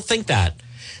people think that.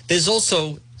 There's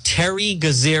also Terry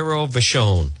Gazzaro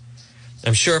Vachon.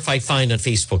 I'm sure if I find on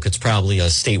Facebook, it's probably a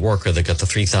state worker that got the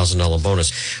 $3,000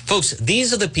 bonus. Folks,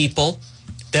 these are the people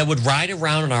that would ride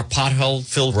around on our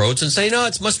pothole-filled roads and say, no,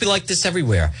 it must be like this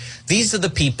everywhere. These are the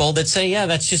people that say, yeah,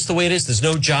 that's just the way it is. There's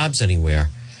no jobs anywhere.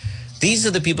 These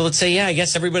are the people that say, yeah, I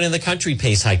guess everybody in the country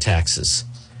pays high taxes.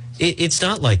 It's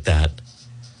not like that.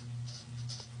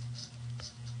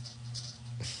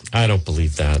 I don't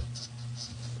believe that.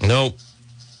 Nope.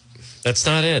 That's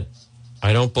not it.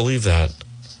 I don't believe that.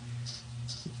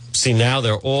 See, now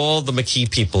all the McKee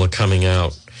people are coming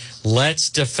out. Let's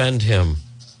defend him.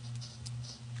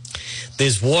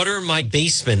 There's water in my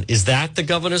basement. Is that the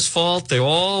governor's fault? They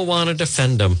all want to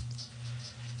defend him.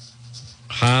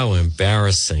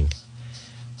 embarrassing.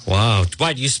 Wow.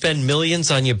 Why, do you spend millions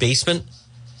on your basement?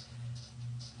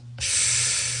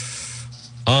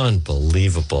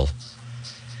 Unbelievable.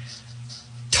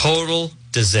 Total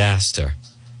disaster.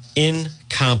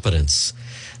 Incompetence.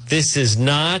 This is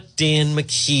not Dan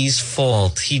McKee's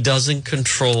fault. He doesn't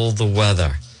control the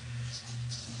weather.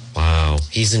 Wow.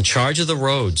 He's in charge of the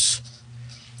roads.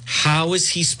 How is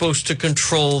he supposed to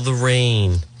control the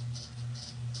rain?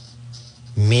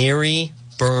 Mary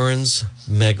Burns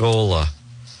Magola,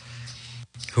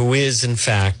 who is, in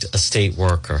fact, a state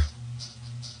worker.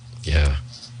 Yeah.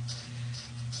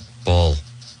 Bull.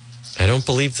 I don't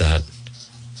believe that.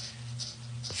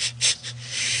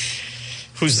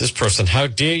 Who's this person? How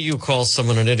dare you call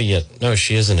someone an idiot? No,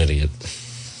 she is an idiot.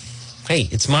 Hey,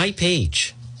 it's my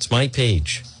page. It's my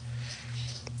page.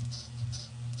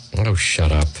 Oh,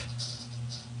 shut up.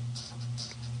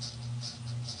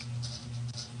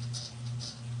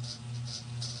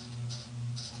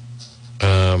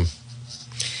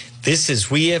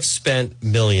 We have spent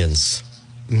millions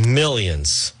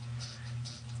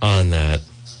on that.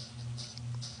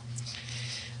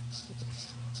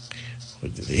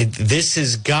 This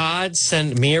is God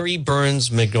sent Mary Burns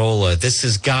Magola. This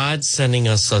is God sending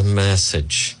us a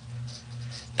message.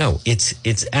 No,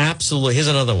 it's absolutely. Here's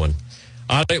another one.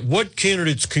 What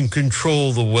candidates can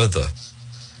control the weather?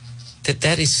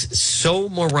 That is so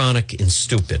moronic and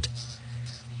stupid.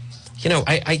 You know,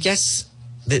 I guess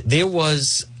that there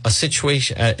was a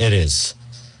situation. It is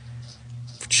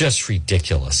just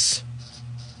ridiculous.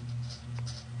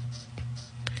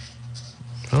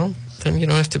 Well, then you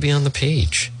don't have to be on the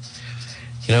page.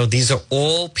 You know, these are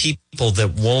all people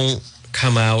that won't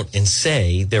come out and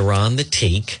say they're on the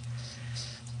take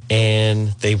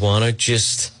and they want to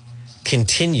just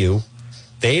continue.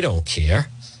 They don't care.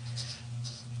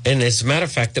 And as a matter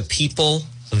of fact, the people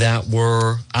that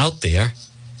were out there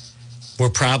were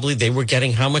probably, they were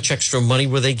getting, how much extra money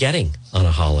were they getting on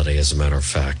a holiday, as a matter of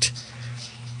fact?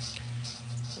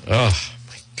 Oh,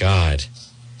 my God.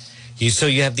 So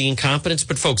you have the incompetence,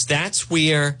 but folks, that's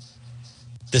where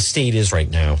the state is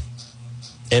right now.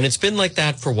 And it's been like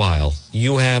that for a while.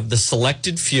 You have the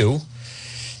selected few,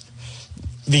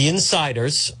 the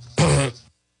insiders,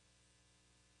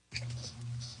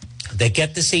 they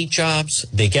get the state jobs,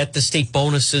 they get the state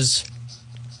bonuses,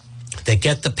 they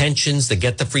get the pensions, they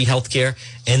get the free health care,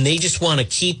 and they just want to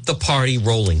keep the party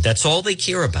rolling. That's all they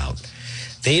care about.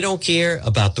 They don't care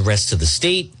about the rest of the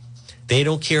state. They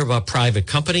don't care about private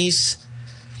companies.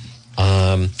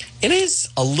 It is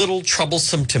a little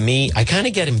troublesome to me. I kind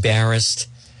of get embarrassed,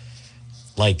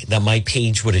 like that my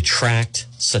page would attract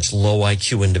such low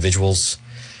IQ individuals.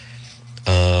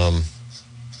 But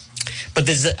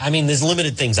there's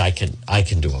limited things I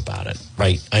can do about it,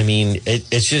 right? I mean,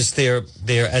 it's just they're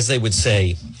as they would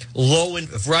say,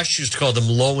 Rush used to call them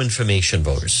low information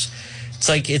voters. It's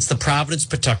like it's the Providence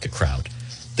Pawtucket crowd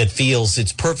that feels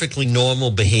it's perfectly normal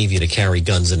behavior to carry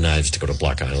guns and knives to go to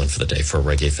Block Island for the day for a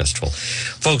reggae festival.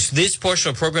 Folks, this portion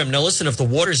of the program, now listen, if the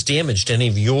water's damaged any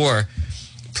of your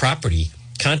property,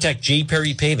 contact J.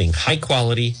 Perry Paving. High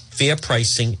quality, fair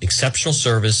pricing, exceptional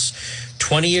service,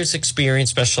 20 years experience,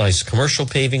 specialized commercial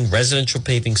paving, residential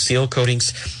paving, seal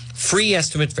coatings, free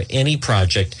estimate for any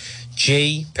project.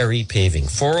 J. Perry Paving,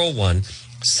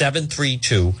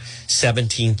 401-732-1730.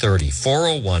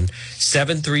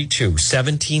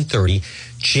 401-732-1730.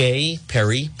 J.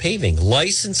 Perry Paving.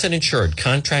 Licensed and insured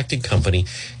contracting company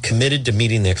committed to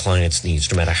meeting their clients'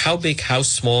 needs, no matter how big, how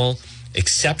small.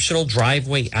 Exceptional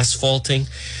driveway asphalting.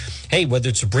 Hey, whether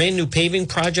it's a brand new paving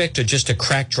project or just a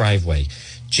cracked driveway,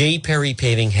 J. Perry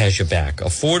Paving has your back.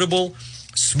 Affordable,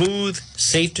 smooth,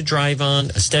 safe to drive on,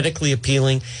 aesthetically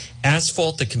appealing,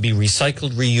 asphalt that can be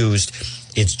recycled, reused.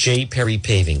 It's J. Perry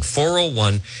Paving,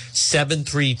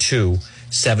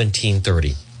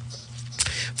 401-732-1730.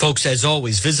 Folks, as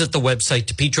always, visit the website,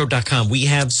 DePetro.com. We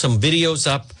have some videos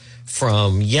up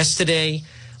from yesterday.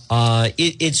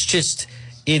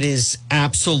 It is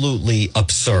absolutely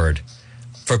absurd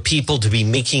for people to be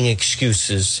making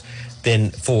excuses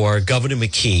then for Governor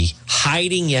McKee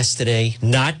hiding yesterday,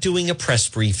 not doing a press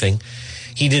briefing.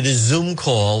 He did a Zoom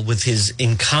call with his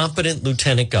incompetent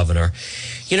lieutenant governor.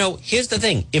 You know, here's the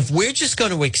thing. If we're just going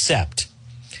to accept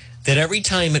that every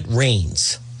time it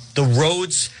rains, the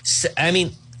roads,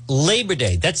 Labor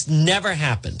Day, that's never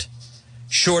happened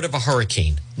short of a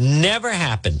hurricane. Never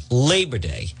happened. Labor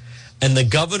Day. And the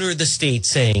governor of the state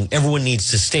saying everyone needs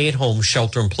to stay at home,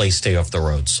 shelter in place, stay off the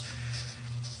roads.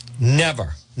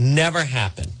 Never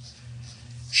happened.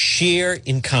 Sheer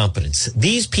incompetence.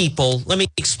 These people, let me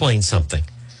explain something.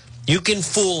 You can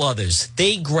fool others.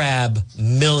 They grab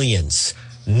millions.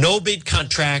 No bid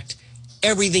contract,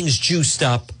 everything's juiced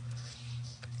up.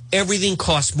 Everything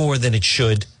costs more than it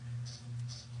should.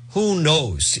 Who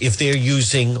knows if they're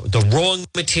using the wrong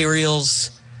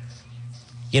materials?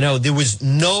 You know, there was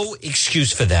no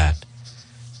excuse for that.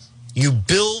 You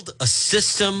build a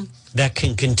system that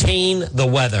can contain the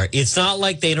weather. It's not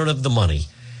like they don't have the money.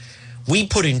 We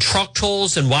put in truck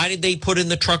tolls, and why did they put in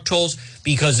the truck tolls?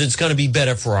 Because it's going to be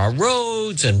better for our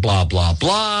roads and blah, blah,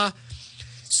 blah.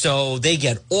 So they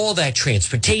get all that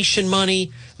transportation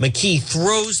money. McKee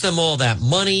throws them all that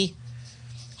money.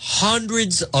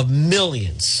 Hundreds of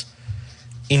millions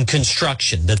in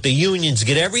construction that the unions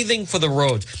get everything for the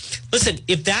roads. Listen,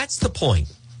 if that's the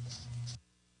point,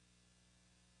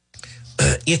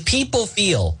 if people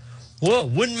feel, well,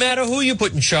 it wouldn't matter who you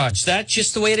put in charge, that's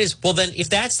just the way it is. Well, then if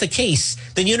that's the case,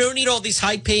 then you don't need all these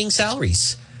high-paying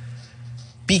salaries,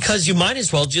 because you might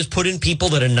as well just put in people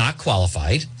that are not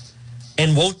qualified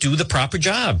and won't do the proper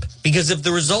job. Because if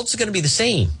the results are going to be the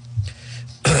same,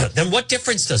 then what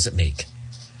difference does it make?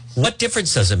 What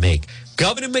difference does it make?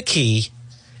 Governor McKee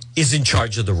is in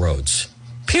charge of the roads,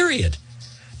 period.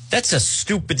 That's a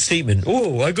stupid statement.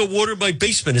 Oh, I got water in my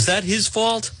basement. Is that his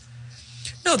fault?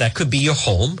 No, that could be your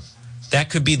home. That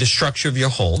could be the structure of your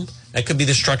home. That could be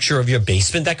the structure of your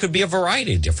basement. That could be a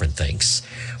variety of different things.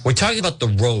 We're talking about the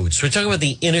roads. We're talking about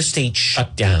the interstate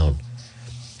shutdown.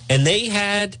 And they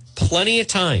had plenty of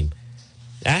time.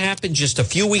 That happened just a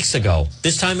few weeks ago.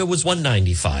 This time it was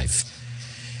 195.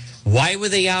 Why were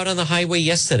they out on the highway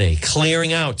yesterday,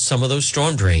 clearing out some of those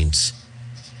storm drains?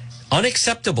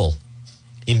 Unacceptable.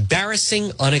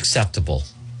 Embarrassing, unacceptable.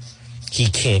 He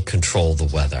can't control the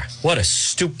weather. What a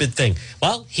stupid thing.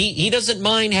 Well, he doesn't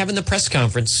mind having the press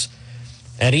conference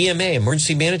at EMA,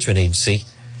 Emergency Management Agency,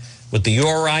 with the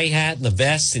URI hat and the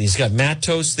vest, and he's got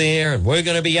Matos there, and we're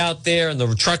going to be out there, and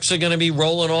the trucks are going to be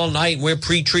rolling all night, and we're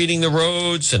pre-treating the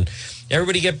roads, and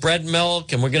everybody get bread and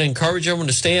milk, and we're going to encourage everyone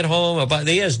to stay at home.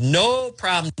 He has no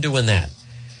problem doing that.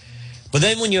 But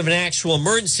then when you have an actual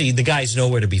emergency, the guy's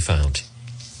nowhere to be found.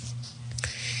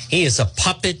 He is a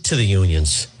puppet to the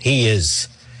unions. He is.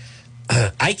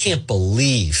 I can't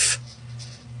believe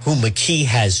who McKee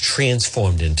has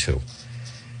transformed into.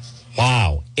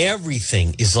 Wow.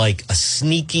 Everything is like a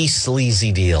sneaky,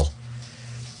 sleazy deal.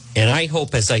 And I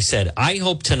hope, as I said, I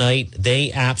hope tonight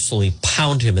they absolutely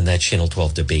pound him in that Channel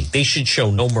 12 debate. They should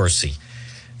show no mercy.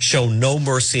 Show no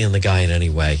mercy on the guy in any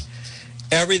way.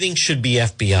 Everything should be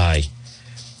FBI.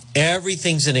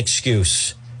 Everything's an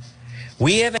excuse.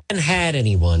 We haven't had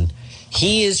anyone.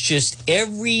 He is just,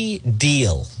 every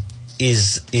deal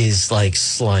is like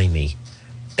slimy.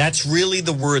 That's really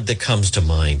the word that comes to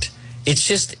mind. It's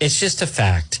just a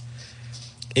fact.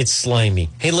 It's slimy.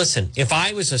 Hey, listen, if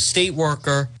I was a state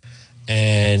worker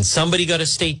and somebody got a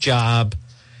state job,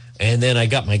 and then I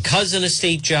got my cousin a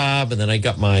state job, and then I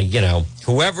got my,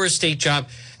 whoever a state job,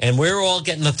 and we're all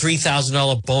getting the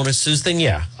 $3,000 bonuses, then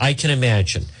yeah, I can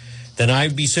imagine. Then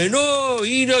I'd be saying, oh,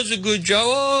 he does a good job.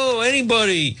 Oh,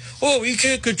 anybody. Oh, he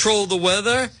can't control the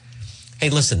weather. Hey,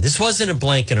 listen, this wasn't a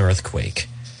blanket earthquake.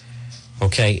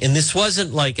 Okay? And this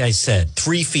wasn't, like I said,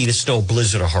 3 feet of snow,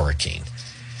 blizzard, or hurricane.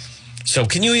 So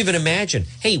can you even imagine?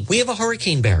 Hey, we have a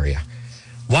hurricane barrier.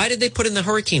 Why did they put in the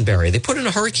hurricane barrier? They put in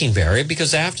a hurricane barrier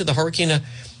because after the Hurricane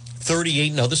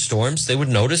 38 and other storms, they would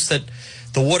notice that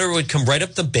the water would come right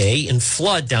up the bay and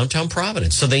flood downtown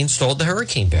Providence. So they installed the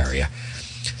hurricane barrier.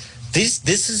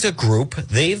 This is a group,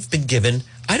 they've been given,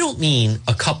 I don't mean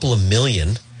a couple of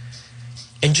million.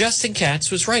 And Justin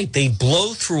Katz was right. They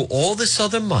blow through all this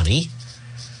other money,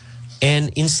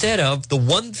 and instead of the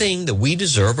one thing that we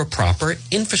deserve, a proper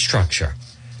infrastructure.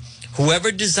 Whoever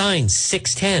designed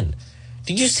 610,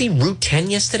 did you see Route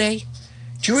 10 yesterday?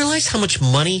 Do you realize how much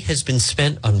money has been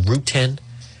spent on Route 10?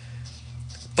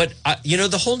 But,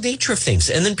 the whole nature of things.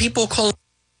 And then people call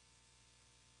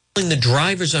the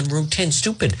drivers on Route 10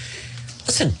 stupid.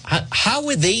 Listen, how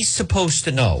are they supposed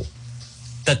to know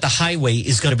that the highway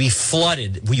is going to be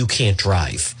flooded where you can't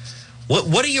drive?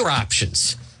 What are your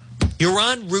options? You're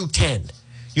on Route 10.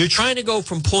 You're trying to go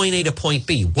from point A to point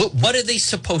B. What are they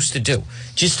supposed to do?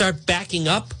 Just start backing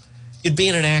up? You'd be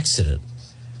in an accident.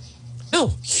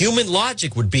 No, human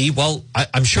logic would be, well,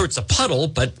 I'm sure it's a puddle,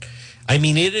 but I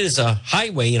mean, it is a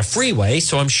highway and a freeway,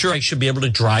 so I'm sure I should be able to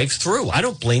drive through. I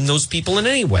don't blame those people in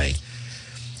any way.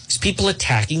 These people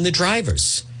attacking the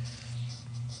drivers.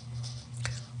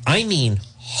 I mean,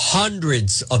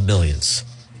 hundreds of millions.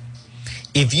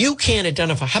 If you can't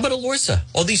identify, how about Alorsa?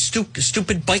 All these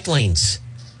stupid bike lanes.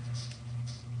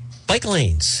 Bike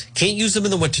lanes. Can't use them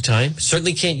in the wintertime.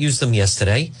 Certainly can't use them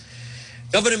yesterday.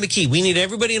 Governor McKee, we need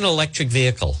everybody in an electric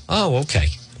vehicle. Oh, okay.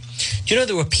 Do you know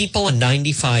there were people on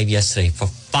 95 yesterday for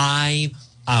 5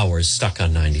 hours stuck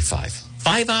on 95.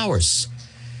 5 hours.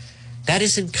 That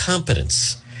is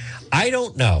incompetence. I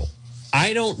don't know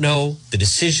the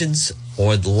decisions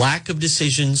or the lack of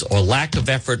decisions or lack of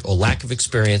effort or lack of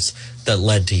experience that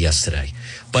led to yesterday.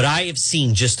 But I have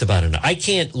seen just about enough. I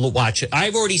can't watch it.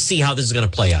 I've already seen how this is going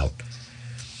to play out.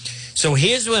 So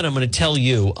here's what I'm going to tell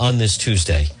you on this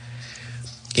Tuesday.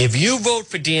 If you vote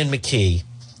for Dan McKee,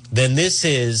 then this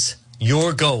is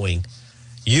your going.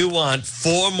 You want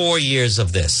 4 more years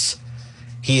of this.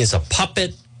 He is a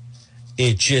puppet.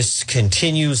 It just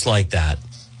continues like that.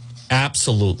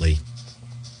 Absolutely.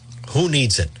 Who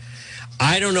needs it?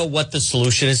 I don't know what the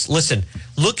solution is. Listen,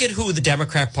 look at who the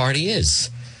Democrat Party is.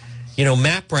 You know,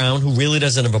 Matt Brown, who really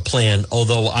doesn't have a plan,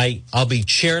 although I'll be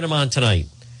cheering him on tonight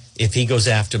if he goes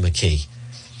after McKee.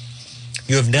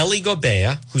 You have Nelly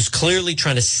Gorbea, who's clearly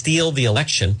trying to steal the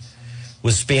election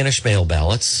with Spanish mail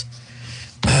ballots.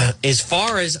 As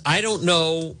far as, I don't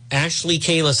know, Ashley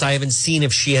Kalus, I haven't seen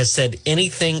if she has said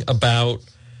anything about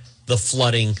the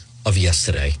flooding of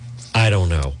yesterday. I don't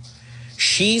know.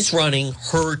 She's running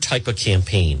her type of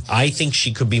campaign. I think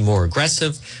she could be more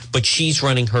aggressive, but she's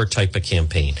running her type of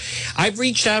campaign. I've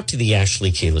reached out to the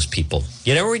Ashley Kalus people.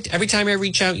 You know, every time I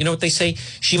reach out, you know what they say?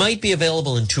 She might be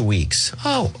available in 2 weeks.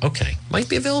 Oh, okay. Might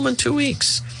be available in 2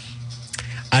 weeks.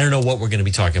 I don't know what we're going to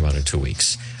be talking about in 2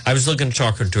 weeks. I was looking to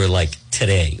talk to her like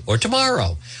today or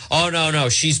tomorrow. Oh, no,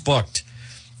 she's booked.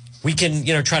 We can,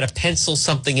 try to pencil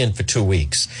something in for 2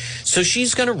 weeks. So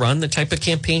she's going to run the type of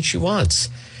campaign she wants.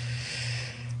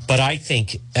 But I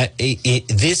think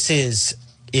this is,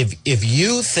 if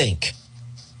you think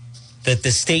that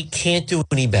the state can't do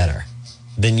any better,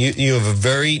 then you have a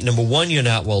very, number one, you're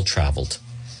not well traveled.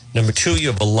 Number two, you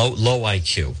have a low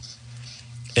IQ.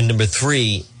 And number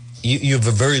three, you have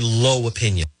a very low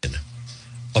opinion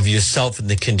of yourself and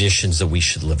the conditions that we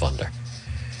should live under.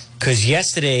 Because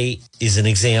yesterday is an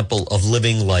example of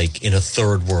living like in a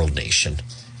third world nation.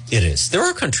 It is. There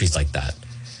are countries like that,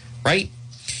 right?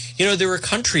 There are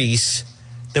countries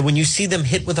that when you see them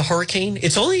hit with a hurricane,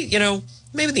 it's only,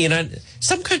 maybe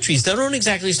some countries, they don't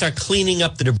exactly start cleaning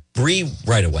up the debris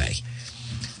right away.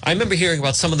 I remember hearing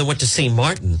about someone that went to St.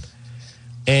 Martin,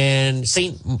 and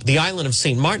the island of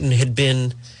St. Martin had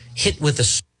been hit with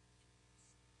a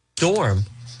storm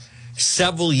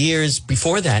several years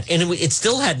before that, and it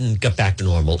still hadn't got back to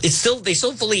normal. They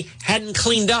still fully hadn't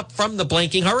cleaned up from the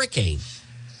blanking hurricane.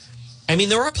 I mean,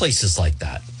 there are places like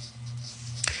that.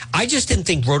 I just didn't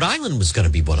think Rhode Island was going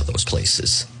to be one of those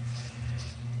places.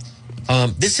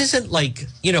 This isn't like,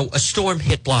 a storm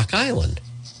hit Block Island.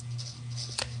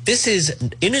 This is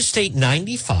Interstate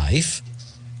 95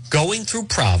 going through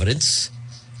Providence,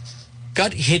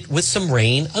 got hit with some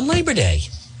rain on Labor Day.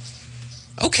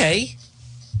 Okay,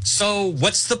 so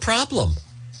what's the problem?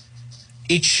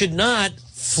 It should not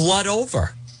flood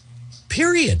over,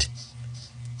 period.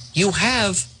 You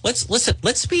have,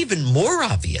 let's be even more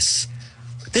obvious.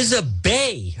 There's a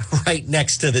bay right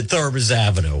next to the Thurmers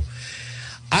Avenue.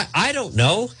 I don't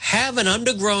know. Have an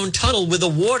underground tunnel where the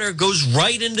water goes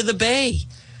right into the bay.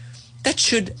 That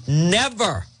should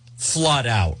never flood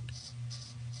out.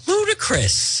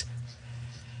 Ludicrous.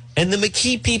 And the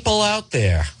McKee people out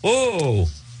there.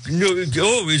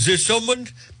 Is there someone?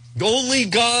 Only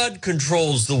God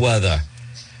controls the weather.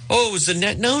 Is the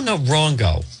net? No,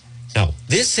 wrongo. No,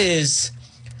 this is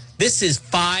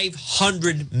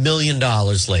 $500 million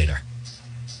later.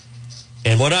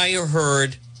 And what I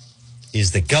heard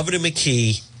is that Governor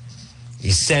McKee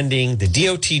is sending the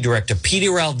DOT director,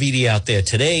 Peter Alviti, out there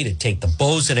today to take the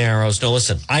bows and arrows. Now,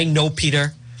 listen, I know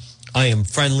Peter. I am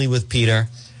friendly with Peter.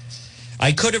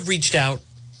 I could have reached out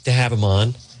to have him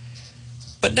on.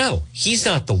 But no, he's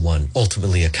not the one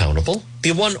ultimately accountable.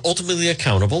 The one ultimately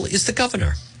accountable is the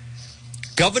governor.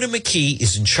 Governor McKee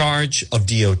is in charge of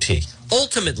DOT.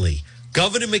 Ultimately,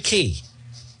 Governor McKee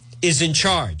is in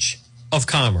charge of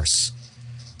commerce.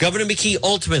 Governor McKee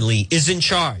ultimately is in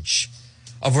charge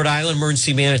of Rhode Island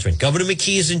Emergency Management. Governor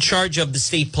McKee is in charge of the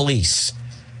state police.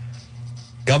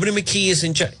 Governor McKee is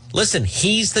in charge. Listen,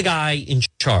 he's the guy in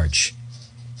charge.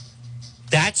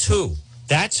 That's who.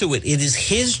 It is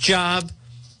his job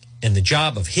and the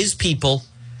job of his people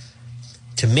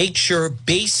to make sure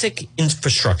basic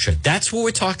infrastructure. That's what we're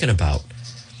talking about.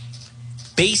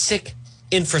 Basic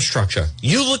infrastructure.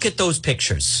 You look at those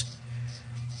pictures.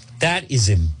 That is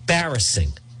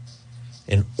embarrassing.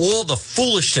 And all the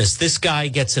foolishness this guy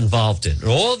gets involved in,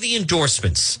 all the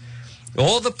endorsements,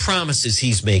 all the promises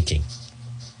he's making.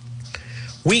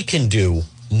 We can do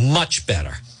much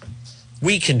better.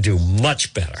 We can do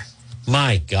much better.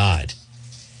 My God.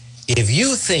 If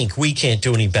you think we can't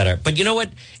do any better, but you know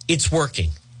what? It's working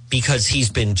because he's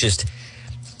been just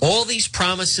All these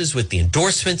promises with the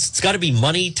endorsements, it's got to be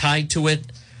money tied to it.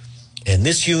 And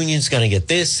this union's going to get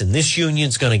this, and this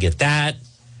union's going to get that.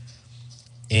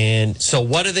 And so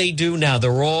what do they do now?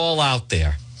 They're all out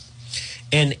there.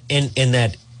 And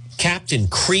that Captain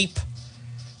Creep,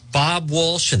 Bob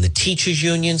Walsh, and the teachers'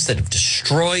 unions that have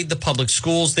destroyed the public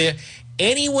schools there,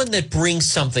 anyone that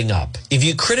brings something up, if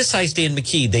you criticize Dan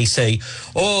McKee, they say,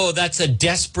 oh, that's a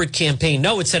desperate campaign.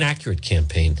 No, it's an accurate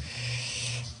campaign.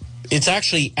 It's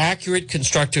actually accurate,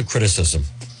 constructive criticism.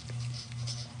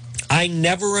 I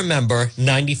never remember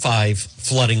 95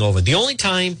 flooding over. The only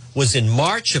time was in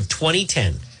March of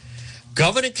 2010.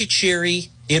 Governor Carcieri,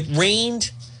 it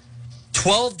rained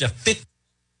 12 to 15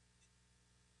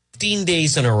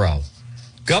 days in a row.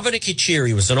 Governor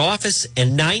Carcieri was in office,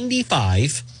 and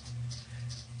 95,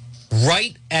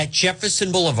 right at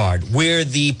Jefferson Boulevard, where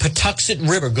the Patuxent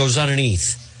River goes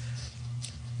underneath,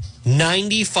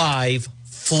 95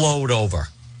 flowed over.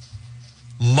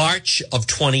 March of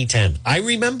 2010. I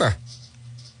remember.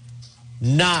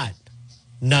 Not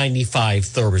 95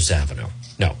 Thurber's Avenue.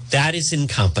 No, that is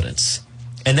incompetence.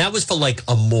 And that was for like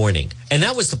a morning. And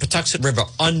that was the Patuxent River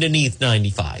underneath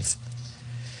 95.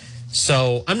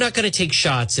 So I'm not going to take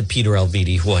shots at Peter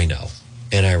Alviti, who I know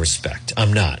and I respect.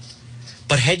 I'm not.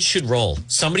 But heads should roll.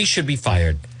 Somebody should be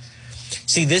fired.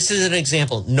 See, this is an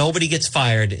example. Nobody gets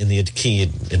fired in the Key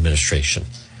administration.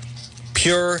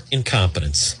 Pure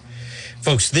incompetence.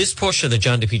 Folks, this portion of the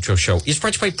John DePetro Show is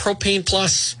brought to you by Propane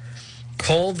Plus.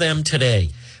 Call them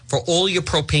today for all your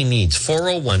propane needs.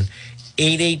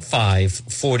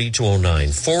 401-885-4209.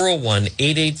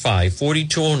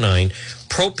 401-885-4209.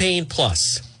 Propane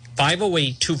Plus.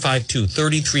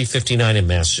 508-252-3359 in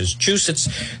Massachusetts.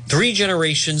 3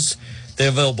 generations. They're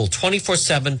available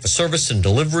 24/7 for service and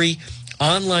delivery.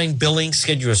 Online billing,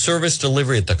 schedule a service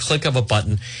delivery at the click of a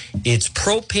button. It's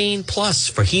Propane Plus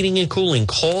for heating and cooling.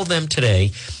 Call them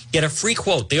today. Get a free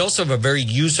quote. They also have a very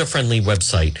user-friendly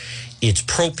website. It's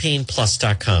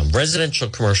propaneplus.com. Residential,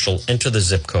 commercial, enter the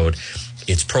zip code.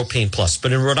 It's Propane Plus.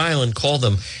 But in Rhode Island, call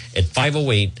them at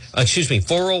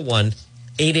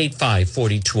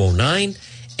 401-885-4209.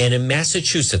 And in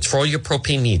Massachusetts, for all your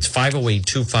propane needs,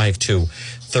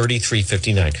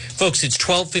 508-252-3359. Folks, it's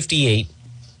 12:58.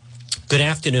 Good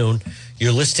afternoon.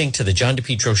 You're listening to the John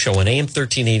DePetro Show on AM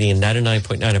 1380 and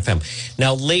 99.9 FM.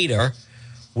 Now, later,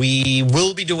 we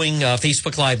will be doing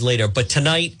Facebook Live later, but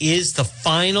tonight is the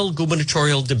final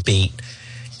gubernatorial debate.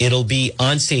 It'll be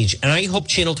on stage, and I hope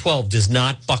Channel 12 does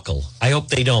not buckle. I hope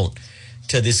they don't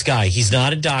to this guy. He's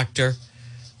not a doctor.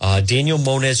 Daniel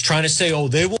Monez trying to say, oh,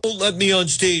 they won't let me on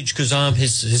stage because I'm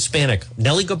Hispanic.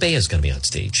 Nelly Gorbea is going to be on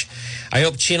stage. I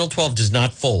hope Channel 12 does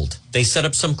not fold. They set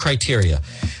up some criteria,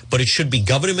 but it should be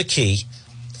Governor McKee,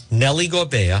 Nelly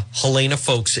Gorbea, Helena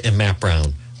Foulkes, and Matt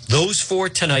Brown. Those 4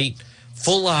 tonight,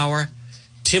 full hour.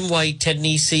 Tim White, Ted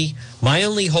Nesi. My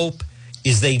only hope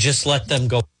is they just let them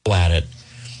go at it.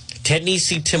 Ted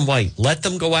Nesi, Tim White, let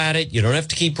them go at it. You don't have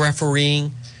to keep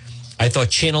refereeing. I thought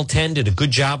Channel 10 did a good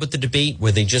job with the debate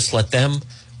where they just let them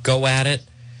go at it.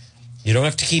 You don't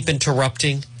have to keep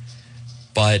interrupting.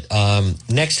 But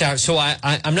next hour, so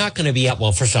I'm not going to be out.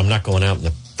 Well, first of all, I'm not going out in the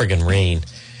friggin' rain.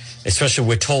 Especially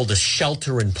we're told to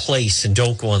shelter in place and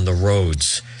don't go on the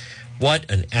roads. What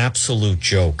an absolute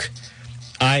joke.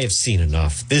 I have seen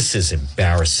enough. This is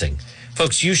embarrassing.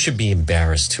 Folks, you should be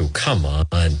embarrassed too. Come on.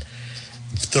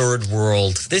 Third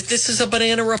world. This is a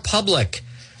banana republic.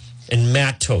 And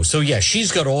Matto. So, yeah,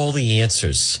 she's got all the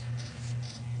answers.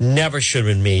 Never should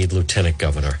have been made lieutenant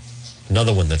governor.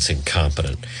 Another one that's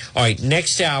incompetent. All right,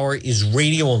 next hour is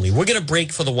radio only. We're going to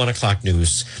break for the 1 o'clock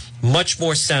news. Much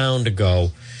more sound to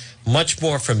go. Much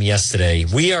more from yesterday.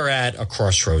 We are at a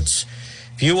crossroads.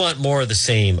 If you want more of the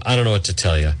same, I don't know what to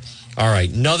tell you. All right,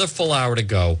 another full hour to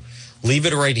go. Leave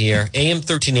it right here. AM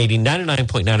 1380,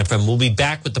 99.9 FM. We'll be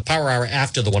back with the Power Hour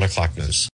after the 1 o'clock news.